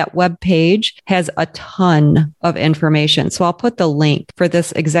 but that web page has a ton of information. So I'll put the link for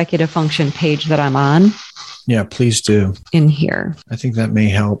this executive function page that I'm on. Yeah, please do. In here. I think that may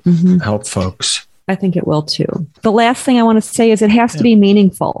help folks. I think it will too. The last thing I want to say is it has to be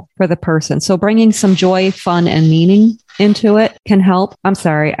meaningful for the person. So bringing some joy, fun, and meaning into it can help. I'm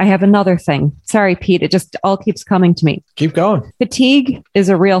sorry. I have another thing. Sorry, Pete. It just all keeps coming to me. Keep going. Fatigue is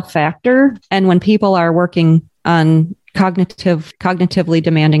a real factor. And when people are working on cognitively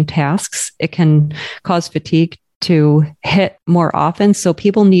demanding tasks, it can cause fatigue to hit more often. So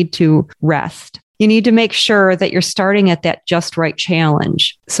people need to rest. You need to make sure that you're starting at that just right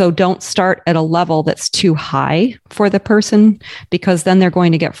challenge. So don't start at a level that's too high for the person, because then they're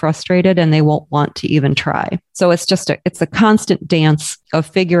going to get frustrated and they won't want to even try. So it's a constant dance of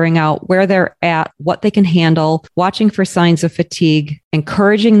figuring out where they're at, what they can handle, watching for signs of fatigue,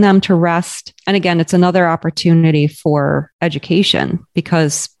 encouraging them to rest. And again, it's another opportunity for education,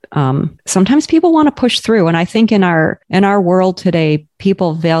 because sometimes people want to push through. And I think in our world today,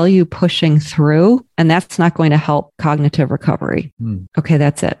 people value pushing through, and that's not going to help cognitive recovery. Okay,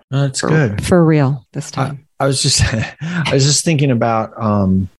 that's it. That's good. For real this time. I was just thinking about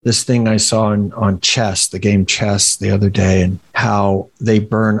this thing I saw on chess, the game chess, the other day, and how they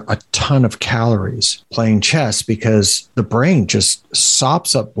burn a ton of calories playing chess because the brain just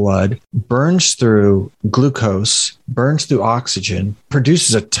sops up blood, burns through glucose, burns through oxygen,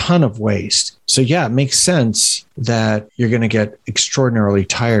 produces a ton of waste. So yeah, it makes sense that you're going to get extraordinarily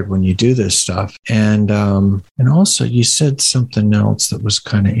tired when you do this stuff. And also you said something else that was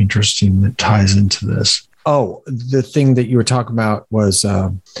kind of interesting that ties into this. Oh, the thing that you were talking about was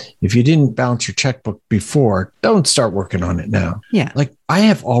if you didn't balance your checkbook before, don't start working on it now. Yeah. Like I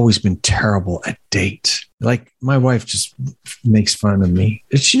have always been terrible at dates. Like my wife just makes fun of me.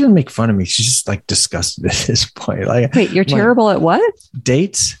 She doesn't make fun of me. She's just like disgusted at this point. Like, wait, you're terrible at what?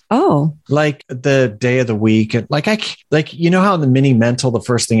 Dates. Oh, like the day of the week. And like, you know how in the mini mental, the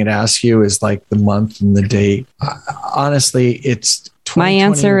first thing it asks you is like the month and the date. Honestly, it's my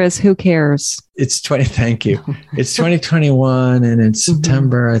answer is who cares? Thank you. It's 2021 and it's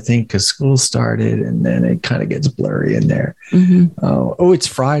September, I think, because school started, and then it kind of gets blurry in there. Oh, it's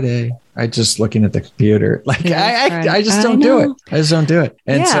Friday. I just looking at the computer. Like I just don't do it. I just don't do it.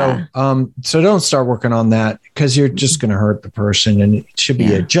 And so don't start working on that, because you're just going to hurt the person, and it should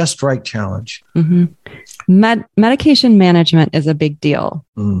be a just right challenge. Medication management is a big deal.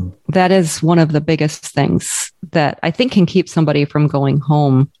 That is one of the biggest things that I think can keep somebody from going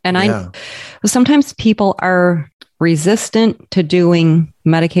home. And sometimes people are resistant to doing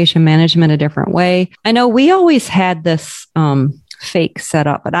medication management a different way. I know we always had this fake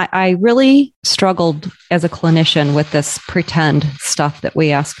setup, but I really struggled as a clinician with this pretend stuff that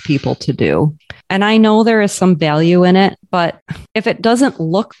we ask people to do. And I know there is some value in it, but if it doesn't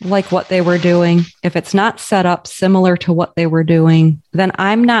look like what they were doing, if it's not set up similar to what they were doing, then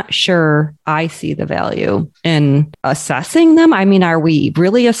I'm not sure I see the value in assessing them. I mean, are we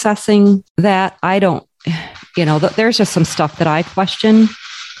really assessing that? I don't, there's just some stuff that I question.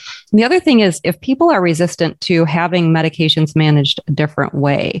 The other thing is, if people are resistant to having medications managed a different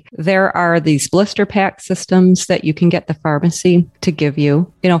way, there are these blister pack systems that you can get the pharmacy to give you.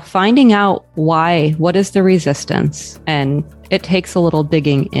 Finding out what is the resistance, and it takes a little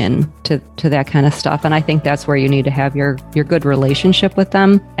digging in to that kind of stuff. And I think that's where you need to have your good relationship with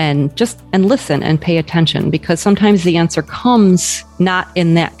them and listen and pay attention, because sometimes the answer comes not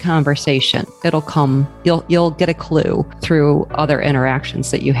in that conversation. It'll come, you'll get a clue through other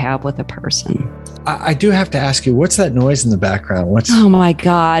interactions that you have with a person. I do have to ask you, what's that noise in the background? Oh my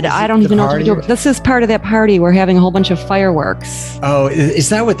God. I don't even know what to do. This is part of that party. We're having a whole bunch of fireworks. Oh, is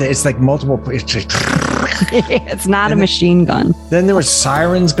that what it's like multiple? It's not a machine gun. Then there was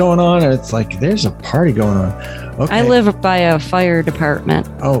sirens going on, and it's like, there's a party going on. Okay. I live by a fire department.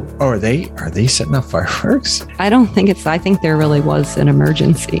 Oh, are they setting up fireworks? I think there really was an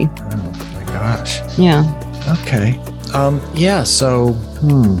emergency. Oh my gosh. Yeah. Okay. So,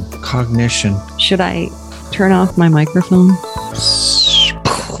 cognition. Should I turn off my microphone?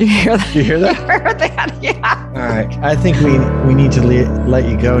 You hear that? You hear that? I heard that, yeah. All right. I think we need to let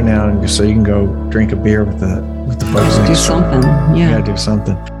you go now, so you can go drink a beer with the folks. Do something. Yeah. You gotta do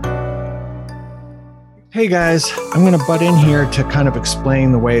something. Hey guys, I'm going to butt in here to kind of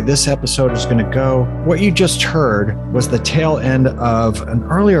explain the way this episode is going to go. What you just heard was the tail end of an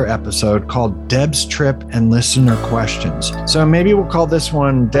earlier episode called Deb's Trip and Listener Questions. So maybe we'll call this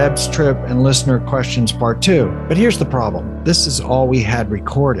one Deb's Trip and Listener Questions Part 2. But here's the problem. This is all we had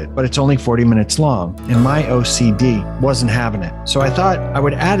recorded, but it's only 40 minutes long, and my OCD wasn't having it. So I thought I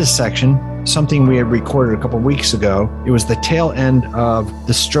would add a section, something we had recorded a couple weeks ago. It was the tail end of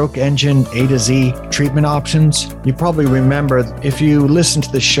the StrokEngine A to Z treatment options. You probably remember, if you listen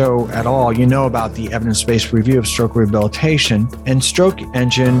to the show at all, you know about the evidence-based review of stroke rehabilitation. And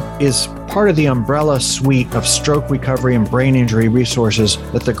StrokEngine is part of the umbrella suite of stroke recovery and brain injury resources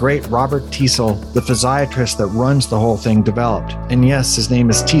that the great Robert Teasel, the physiatrist that runs the whole thing, developed. And yes, his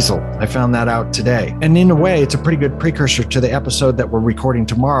name is Teasel. I found that out today. And in a way, it's a pretty good precursor to the episode that we're recording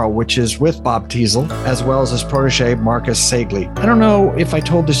tomorrow, which is with Bob Teasel, as well as his protege, Marcus Sagley. I don't know if I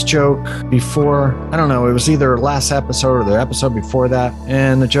told this joke before. I don't know. It was either last episode or the episode before that.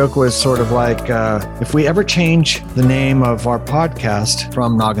 And the joke was sort of like, if we ever change the name of our podcast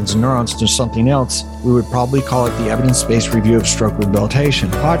from Noggins and Neurons to something else, we would probably call it the Evidence-Based Review of Stroke Rehabilitation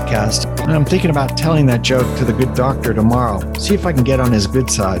Podcast. And I'm thinking about telling that joke to the good doctor tomorrow. See if I can get on his good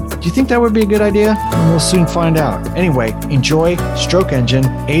side. Do you think that would be a good idea? And we'll soon find out. Anyway, enjoy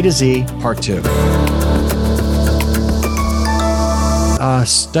StrokEngine A to Z Part 2.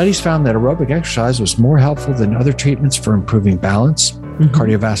 Studies found that aerobic exercise was more helpful than other treatments for improving balance,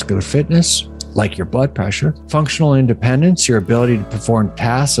 cardiovascular fitness, like your blood pressure, functional independence, your ability to perform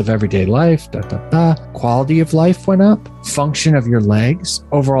tasks of everyday life, quality of life went up, function of your legs,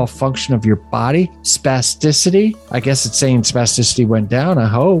 overall function of your body, spasticity. I guess it's saying spasticity went down, I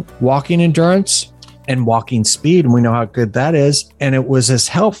hope. Walking endurance and walking speed, and we know how good that is. And it was as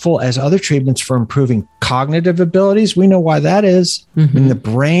helpful as other treatments for improving cognitive abilities. We know why that is. And the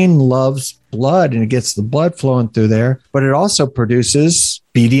brain loves blood, and it gets the blood flowing through there, but it also produces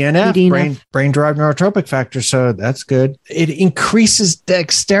BDNF. Brain-derived neurotropic factor. So that's good. It increases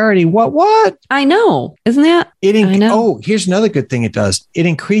dexterity. What? I know. Isn't that? I know. Oh, here's another good thing it does. It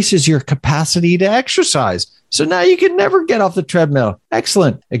increases your capacity to exercise. So now you can never get off the treadmill.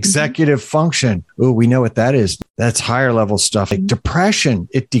 Excellent. Executive function. Oh, we know what that is. That's higher level stuff. Like depression,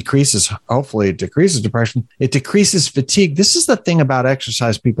 it decreases. Hopefully it decreases depression. It decreases fatigue. This is the thing about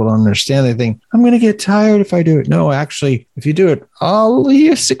exercise people don't understand. They think, I'm going to get tired if I do it. No, actually, if you do it,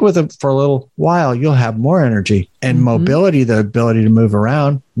 you stick with it for a little while, you'll have more energy and mobility, the ability to move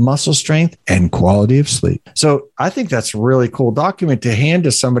around, muscle strength, and quality of sleep. So I think that's a really cool document to hand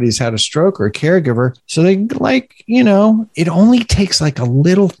to somebody who's had a stroke or a caregiver. So they it only takes like a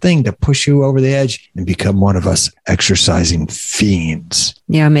little thing to push you over the edge and become one of us exercising fiends.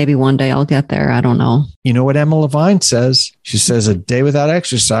 Yeah, maybe one day I'll get there. I don't know. You know what Emma Levine says? She says a day without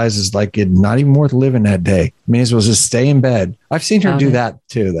exercise is like it not even worth living that day. May as well just stay in bed. I've seen her do that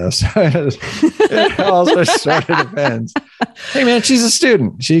too, though. So it also sort of depends. Hey, man, she's a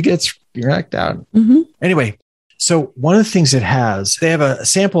student. She gets racked out. Anyway, so one of the things it has, they have a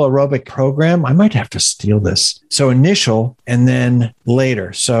sample aerobic program. I might have to steal this. So initial and then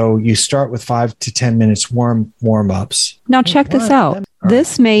later. So you start with 5 to 10 minutes warm-ups. Now check this out.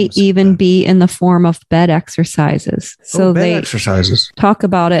 This may even be in the form of bed exercises. So bed they exercises. Talk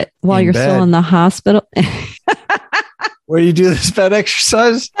about it while you're still in the hospital. Where do you do this bed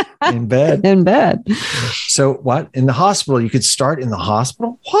exercise? In bed. In bed. So what? In the hospital? You could start in the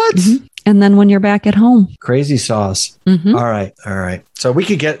hospital? What? and then when you're back at home. Crazy sauce. Mm-hmm. All right.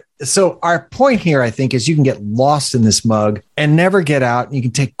 So our point here, I think, is you can get lost in this mug and never get out. You can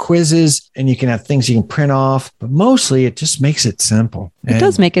take quizzes and you can have things you can print off, but mostly it just makes it simple. It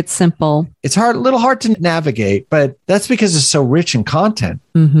does make it simple. It's a little hard to navigate, but that's because it's so rich in content.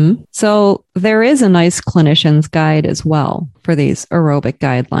 Mm-hmm. So there is a nice clinician's guide as well for these aerobic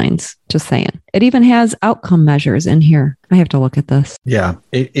guidelines. Just saying. It even has outcome measures in here. I have to look at this. Yeah,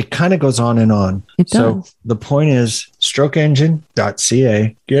 it kind of goes on and on. It does. So the point is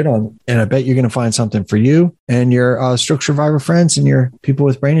StrokEngine.ca. Get on, and I bet you're going to find something for you and your stroke survivor friends and your people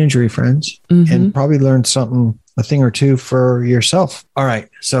with brain injury friends, and probably learn something, a thing or two for yourself. All right.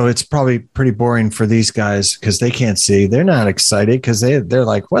 So it's probably pretty boring for these guys because they can't see. They're not excited because they're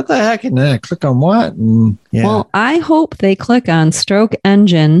like, what the heck? And then I click on what? And yeah. Well, I hope they click on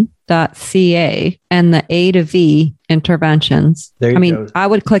StrokEngine.ca and the A to V interventions. There you go. I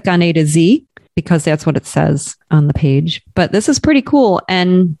would click on A to Z because that's what it says on the page. But this is pretty cool.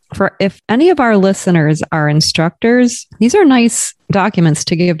 And if any of our listeners are instructors, these are nice documents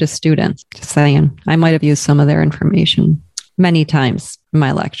to give to students. Just saying, I might have used some of their information many times in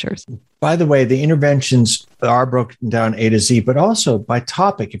my lectures. By the way, the interventions are broken down A to Z, but also by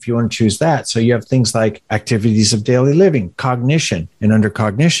topic, if you want to choose that. So you have things like activities of daily living, cognition, and under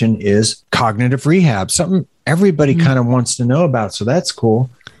cognition is cognitive rehab, something everybody kind of wants to know about. So that's cool.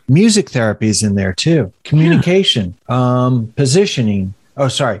 Music therapy is in there too. Communication, positioning.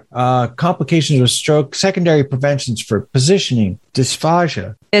 Complications with stroke, secondary preventions for positioning,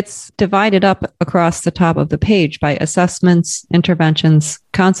 dysphagia. It's divided up across the top of the page by assessments, interventions,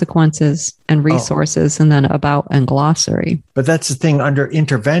 consequences, and resources, and then about and glossary. But that's the thing. Under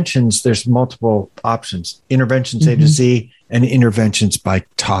interventions, there's multiple options. Interventions A to Z and interventions by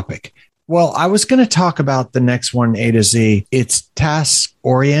topic. Well, I was going to talk about the next one, A to Z. It's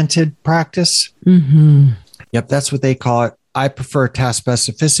task-oriented practice. Yep, that's what they call it. I prefer task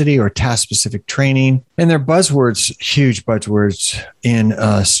specificity or task specific training. And they're buzzwords, huge buzzwords in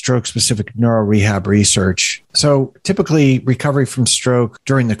stroke specific neuro rehab research. So typically recovery from stroke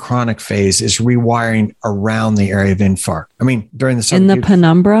during the chronic phase is rewiring around the area of infarct. I mean, during the in the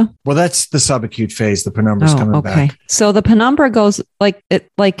penumbra? Well, that's the subacute phase. The penumbra's coming back. So the penumbra goes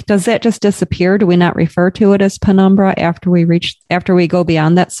does that just disappear? Do we not refer to it as penumbra after we go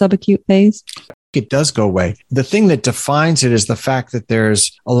beyond that subacute phase? It does go away. The thing that defines it is the fact that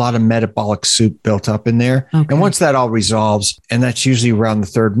there's a lot of metabolic soup built up in there. Okay. And once that all resolves, and that's usually around the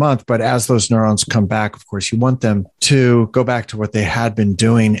third month, but as those neurons come back, of course, you want them to go back to what they had been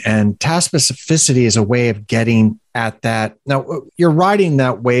doing. And task specificity is a way of getting at that. Now, you're riding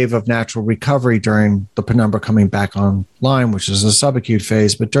that wave of natural recovery during the penumbra coming back online, which is a subacute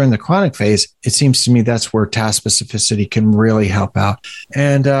phase. But during the chronic phase, it seems to me that's where task specificity can really help out.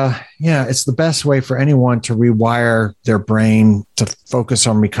 And it's the best way for anyone to rewire their brain to focus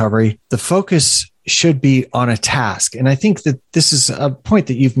on recovery. The focus should be on a task. And I think that this is a point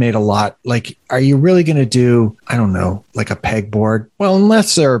that you've made a lot. Like, are you really going to do, I don't know, like a pegboard? Well,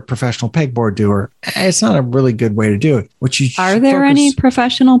 unless they're a professional pegboard doer, it's not a really good way to do it. Are there any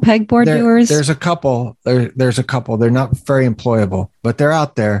professional pegboard doers? There's a couple. There's a couple. They're not very employable, but they're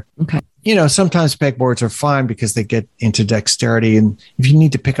out there. Okay. You know, sometimes pegboards are fine because they get into dexterity. And if you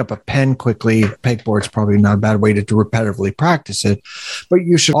need to pick up a pen quickly, pegboard's probably not a bad way to repetitively practice it. But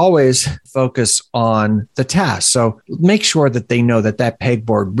you should always focus on the task. So make sure that they know that that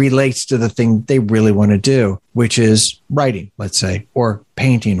pegboard relates to the thing they really want to do, which is writing, let's say, or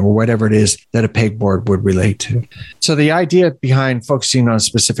painting, or whatever it is that a pegboard would relate to. So the idea behind focusing on a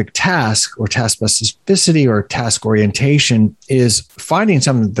specific task or task specificity or task orientation is finding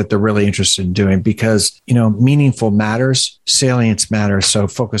something that they're really interested in doing, because, you know, meaningful matters, salience matters. So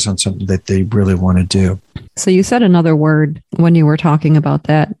focus on something that they really want to do. So you said another word when you were talking about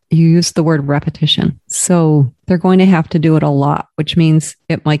that. You used the word repetition. So they're going to have to do it a lot, which means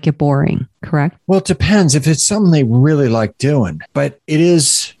it might get boring, correct? Well, it depends if it's something they really like doing, but it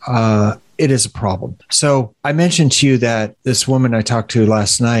is a problem. So I mentioned to you that this woman I talked to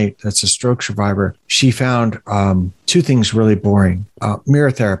last night, that's a stroke survivor, she found two things really boring.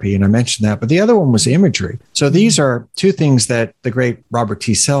 Mirror therapy, and I mentioned that, but the other one was imagery. So these are two things that the great Robert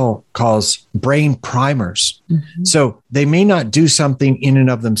T. Sell calls brain primers. Mm-hmm. So they may not do something in and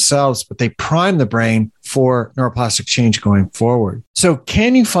of themselves, but they prime the brain for neuroplastic change going forward. So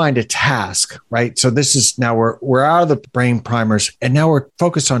can you find a task, right? So this is now we're out of the brain primers, and now we're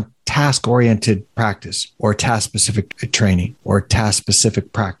focused on task-oriented practice or task-specific training or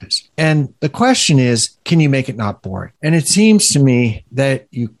task-specific practice. And the question is, can you make it not boring? And it seems to me that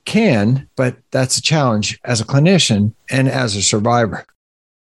you can, but that's a challenge as a clinician and as a survivor.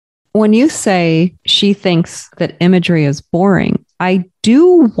 when you say she thinks that imagery is boring, I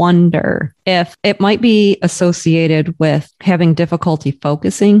do wonder if it might be associated with having difficulty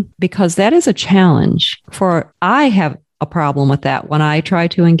focusing, because that is a challenge I have a problem with that when I try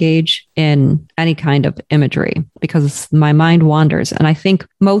to engage in any kind of imagery, because my mind wanders. And I think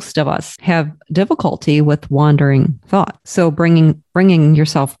most of us have difficulty with wandering thought. So bringing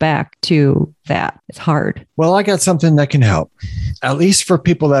yourself back to that, it's hard. Well, I got something that can help, at least for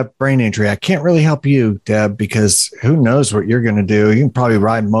people that have brain injury. I can't really help you, Deb, because who knows what you're going to do. You can probably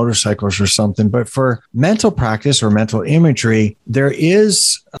ride motorcycles or something. But for mental practice or mental imagery,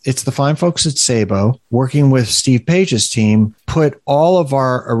 it's the fine folks at Sabo working with Steve Page's team, put all of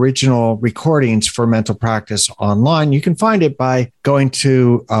our original recordings for mental practice online. You can find it by going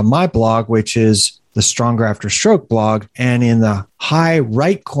to my blog, which is the Stronger After Stroke blog. And in the high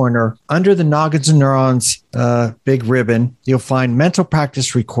right corner, under the Noggins and Neurons big ribbon, you'll find mental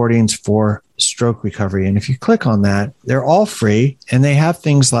practice recordings for stroke recovery. And if you click on that, they're all free, and they have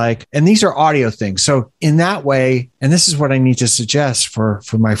things like, and these are audio things. So in that way, and this is what I need to suggest for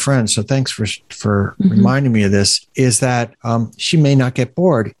my friend. So thanks for reminding me of this, is that she may not get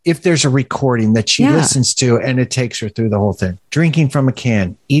bored if there's a recording that she listens to and it takes her through the whole thing. Drinking from a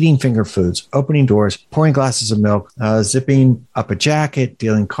can, eating finger foods, opening doors, pouring glasses of milk, zipping up a jacket,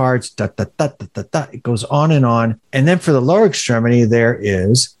 dealing cards, It goes on and on. And then for the lower extremity, there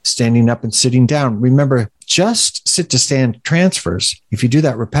is standing up and sitting down. Remember, just sit to stand transfers. If you do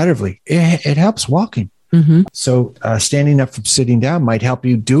that repetitively, it helps walking. Mm-hmm. So standing up from sitting down might help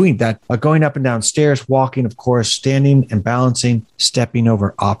you doing that. Going up and down stairs, walking, of course, standing and balancing, stepping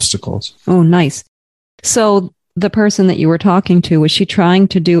over obstacles. Oh, nice. So the person that you were talking to, was she trying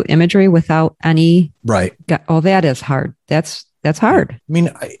to do imagery without any? Right. Oh, that is hard. That's hard. I mean,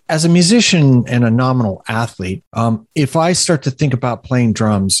 as a musician and a nominal athlete, if I start to think about playing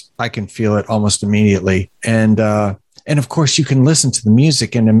drums, I can feel it almost immediately. And of course, you can listen to the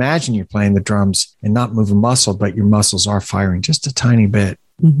music and imagine you're playing the drums and not move a muscle, but your muscles are firing just a tiny bit.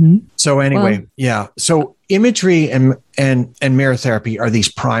 Mm-hmm. So anyway, So imagery and mirror therapy are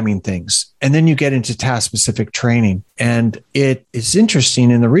these priming things. And then you get into task-specific training. And it is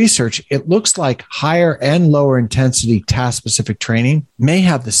interesting in the research, it looks like higher and lower intensity task-specific training may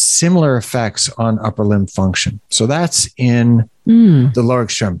have the similar effects on upper limb function. So that's in the lower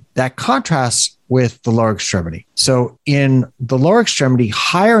extremity. That contrasts with the lower extremity. So in the lower extremity,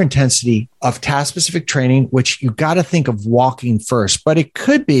 higher intensity of task-specific training, which you got to think of walking first, but it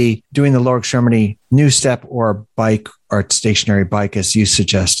could be doing the lower extremity new step or bike or stationary bike, as you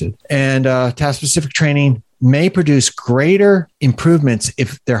suggested. And task-specific training may produce greater improvements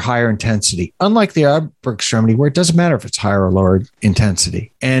if they're higher intensity, unlike the upper extremity, where it doesn't matter if it's higher or lower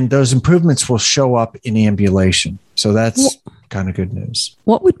intensity. And those improvements will show up in ambulation. So that's kind of good news.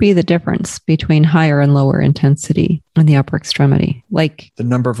 What would be the difference between higher and lower intensity in the upper extremity? Like the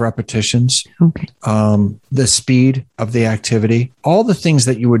number of repetitions, okay, the speed of the activity, all the things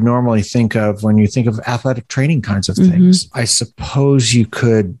that you would normally think of when you think of athletic training kinds of things. I suppose you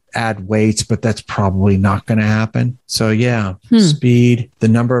could add weights, but that's probably not going to happen. So speed, the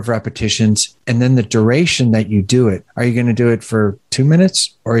number of repetitions, and then the duration that you do it. Are you going to do it for 2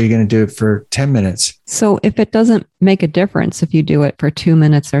 minutes or are you going to do it for 10 minutes? So if it doesn't make a difference if you do it for 2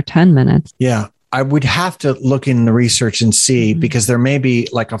 minutes or 10 minutes. Yeah. I would have to look in the research and see, because there may be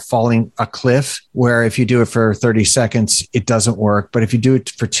like a cliff where if you do it for 30 seconds, it doesn't work. But if you do it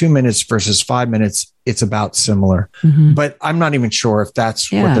for 2 minutes versus 5 minutes, it's about similar. But I'm not even sure if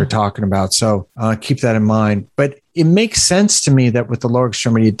that's what they're talking about. So keep that in mind. But it makes sense to me that with the lower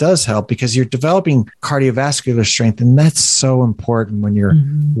extremity, it does help because you're developing cardiovascular strength. And that's so important when you're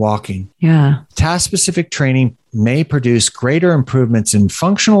walking. Yeah. Task-specific training may produce greater improvements in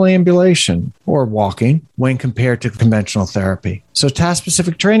functional ambulation or walking when compared to conventional therapy. So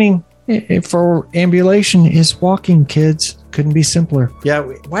task-specific training for ambulation is walking, kids. Couldn't be simpler. Yeah.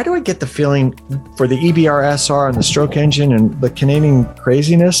 Why do I get the feeling for the EBR-SR and the StrokEngine and the Canadian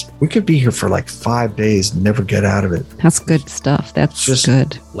craziness? We could be here for like 5 days and never get out of it. That's good stuff. That's just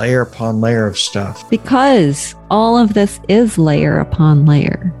good. Layer upon layer of stuff. Because all of this is layer upon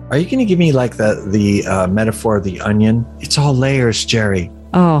layer. Are you going to give me like the metaphor of the onion? It's all layers, Jerry.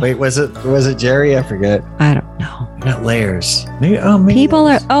 Oh, wait, was it Jerry? I forget. I don't know. Not layers. Maybe people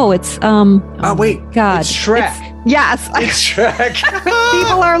are. Oh, it's Oh wait, God, it's Shrek. Yes, it's Shrek.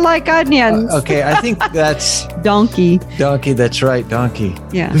 People are like onions. Okay, I think that's donkey. Donkey, that's right, donkey.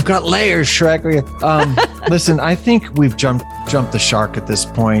 Yeah, we've got layers, Shrek. Listen, I think we've jumped the shark at this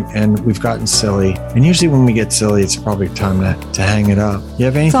point, and we've gotten silly. And usually, when we get silly, it's probably time to hang it up. You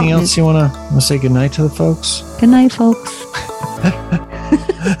have anything else you want to say goodnight to the folks? Good night, folks.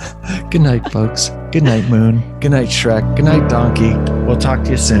 Good night, folks. Good night, Moon. Good night, Shrek. Good night, Donkey. We'll talk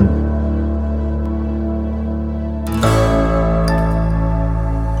to you soon.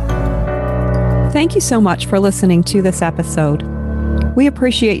 Thank you so much for listening to this episode. We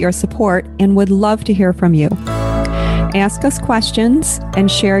appreciate your support and would love to hear from you. Ask us questions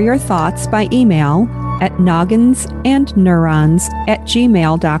and share your thoughts by email at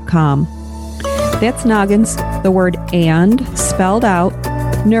nogginsandneurons@gmail.com. That's noggins, the word and, spelled out,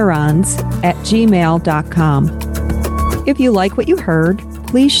 neurons@gmail.com. If you like what you heard,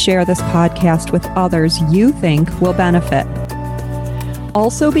 please share this podcast with others you think will benefit.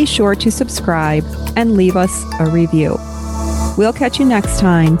 Also, be sure to subscribe and leave us a review. We'll catch you next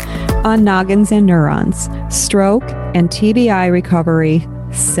time on Noggins and Neurons, Stroke and TBI Recovery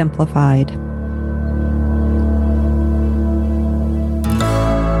Simplified.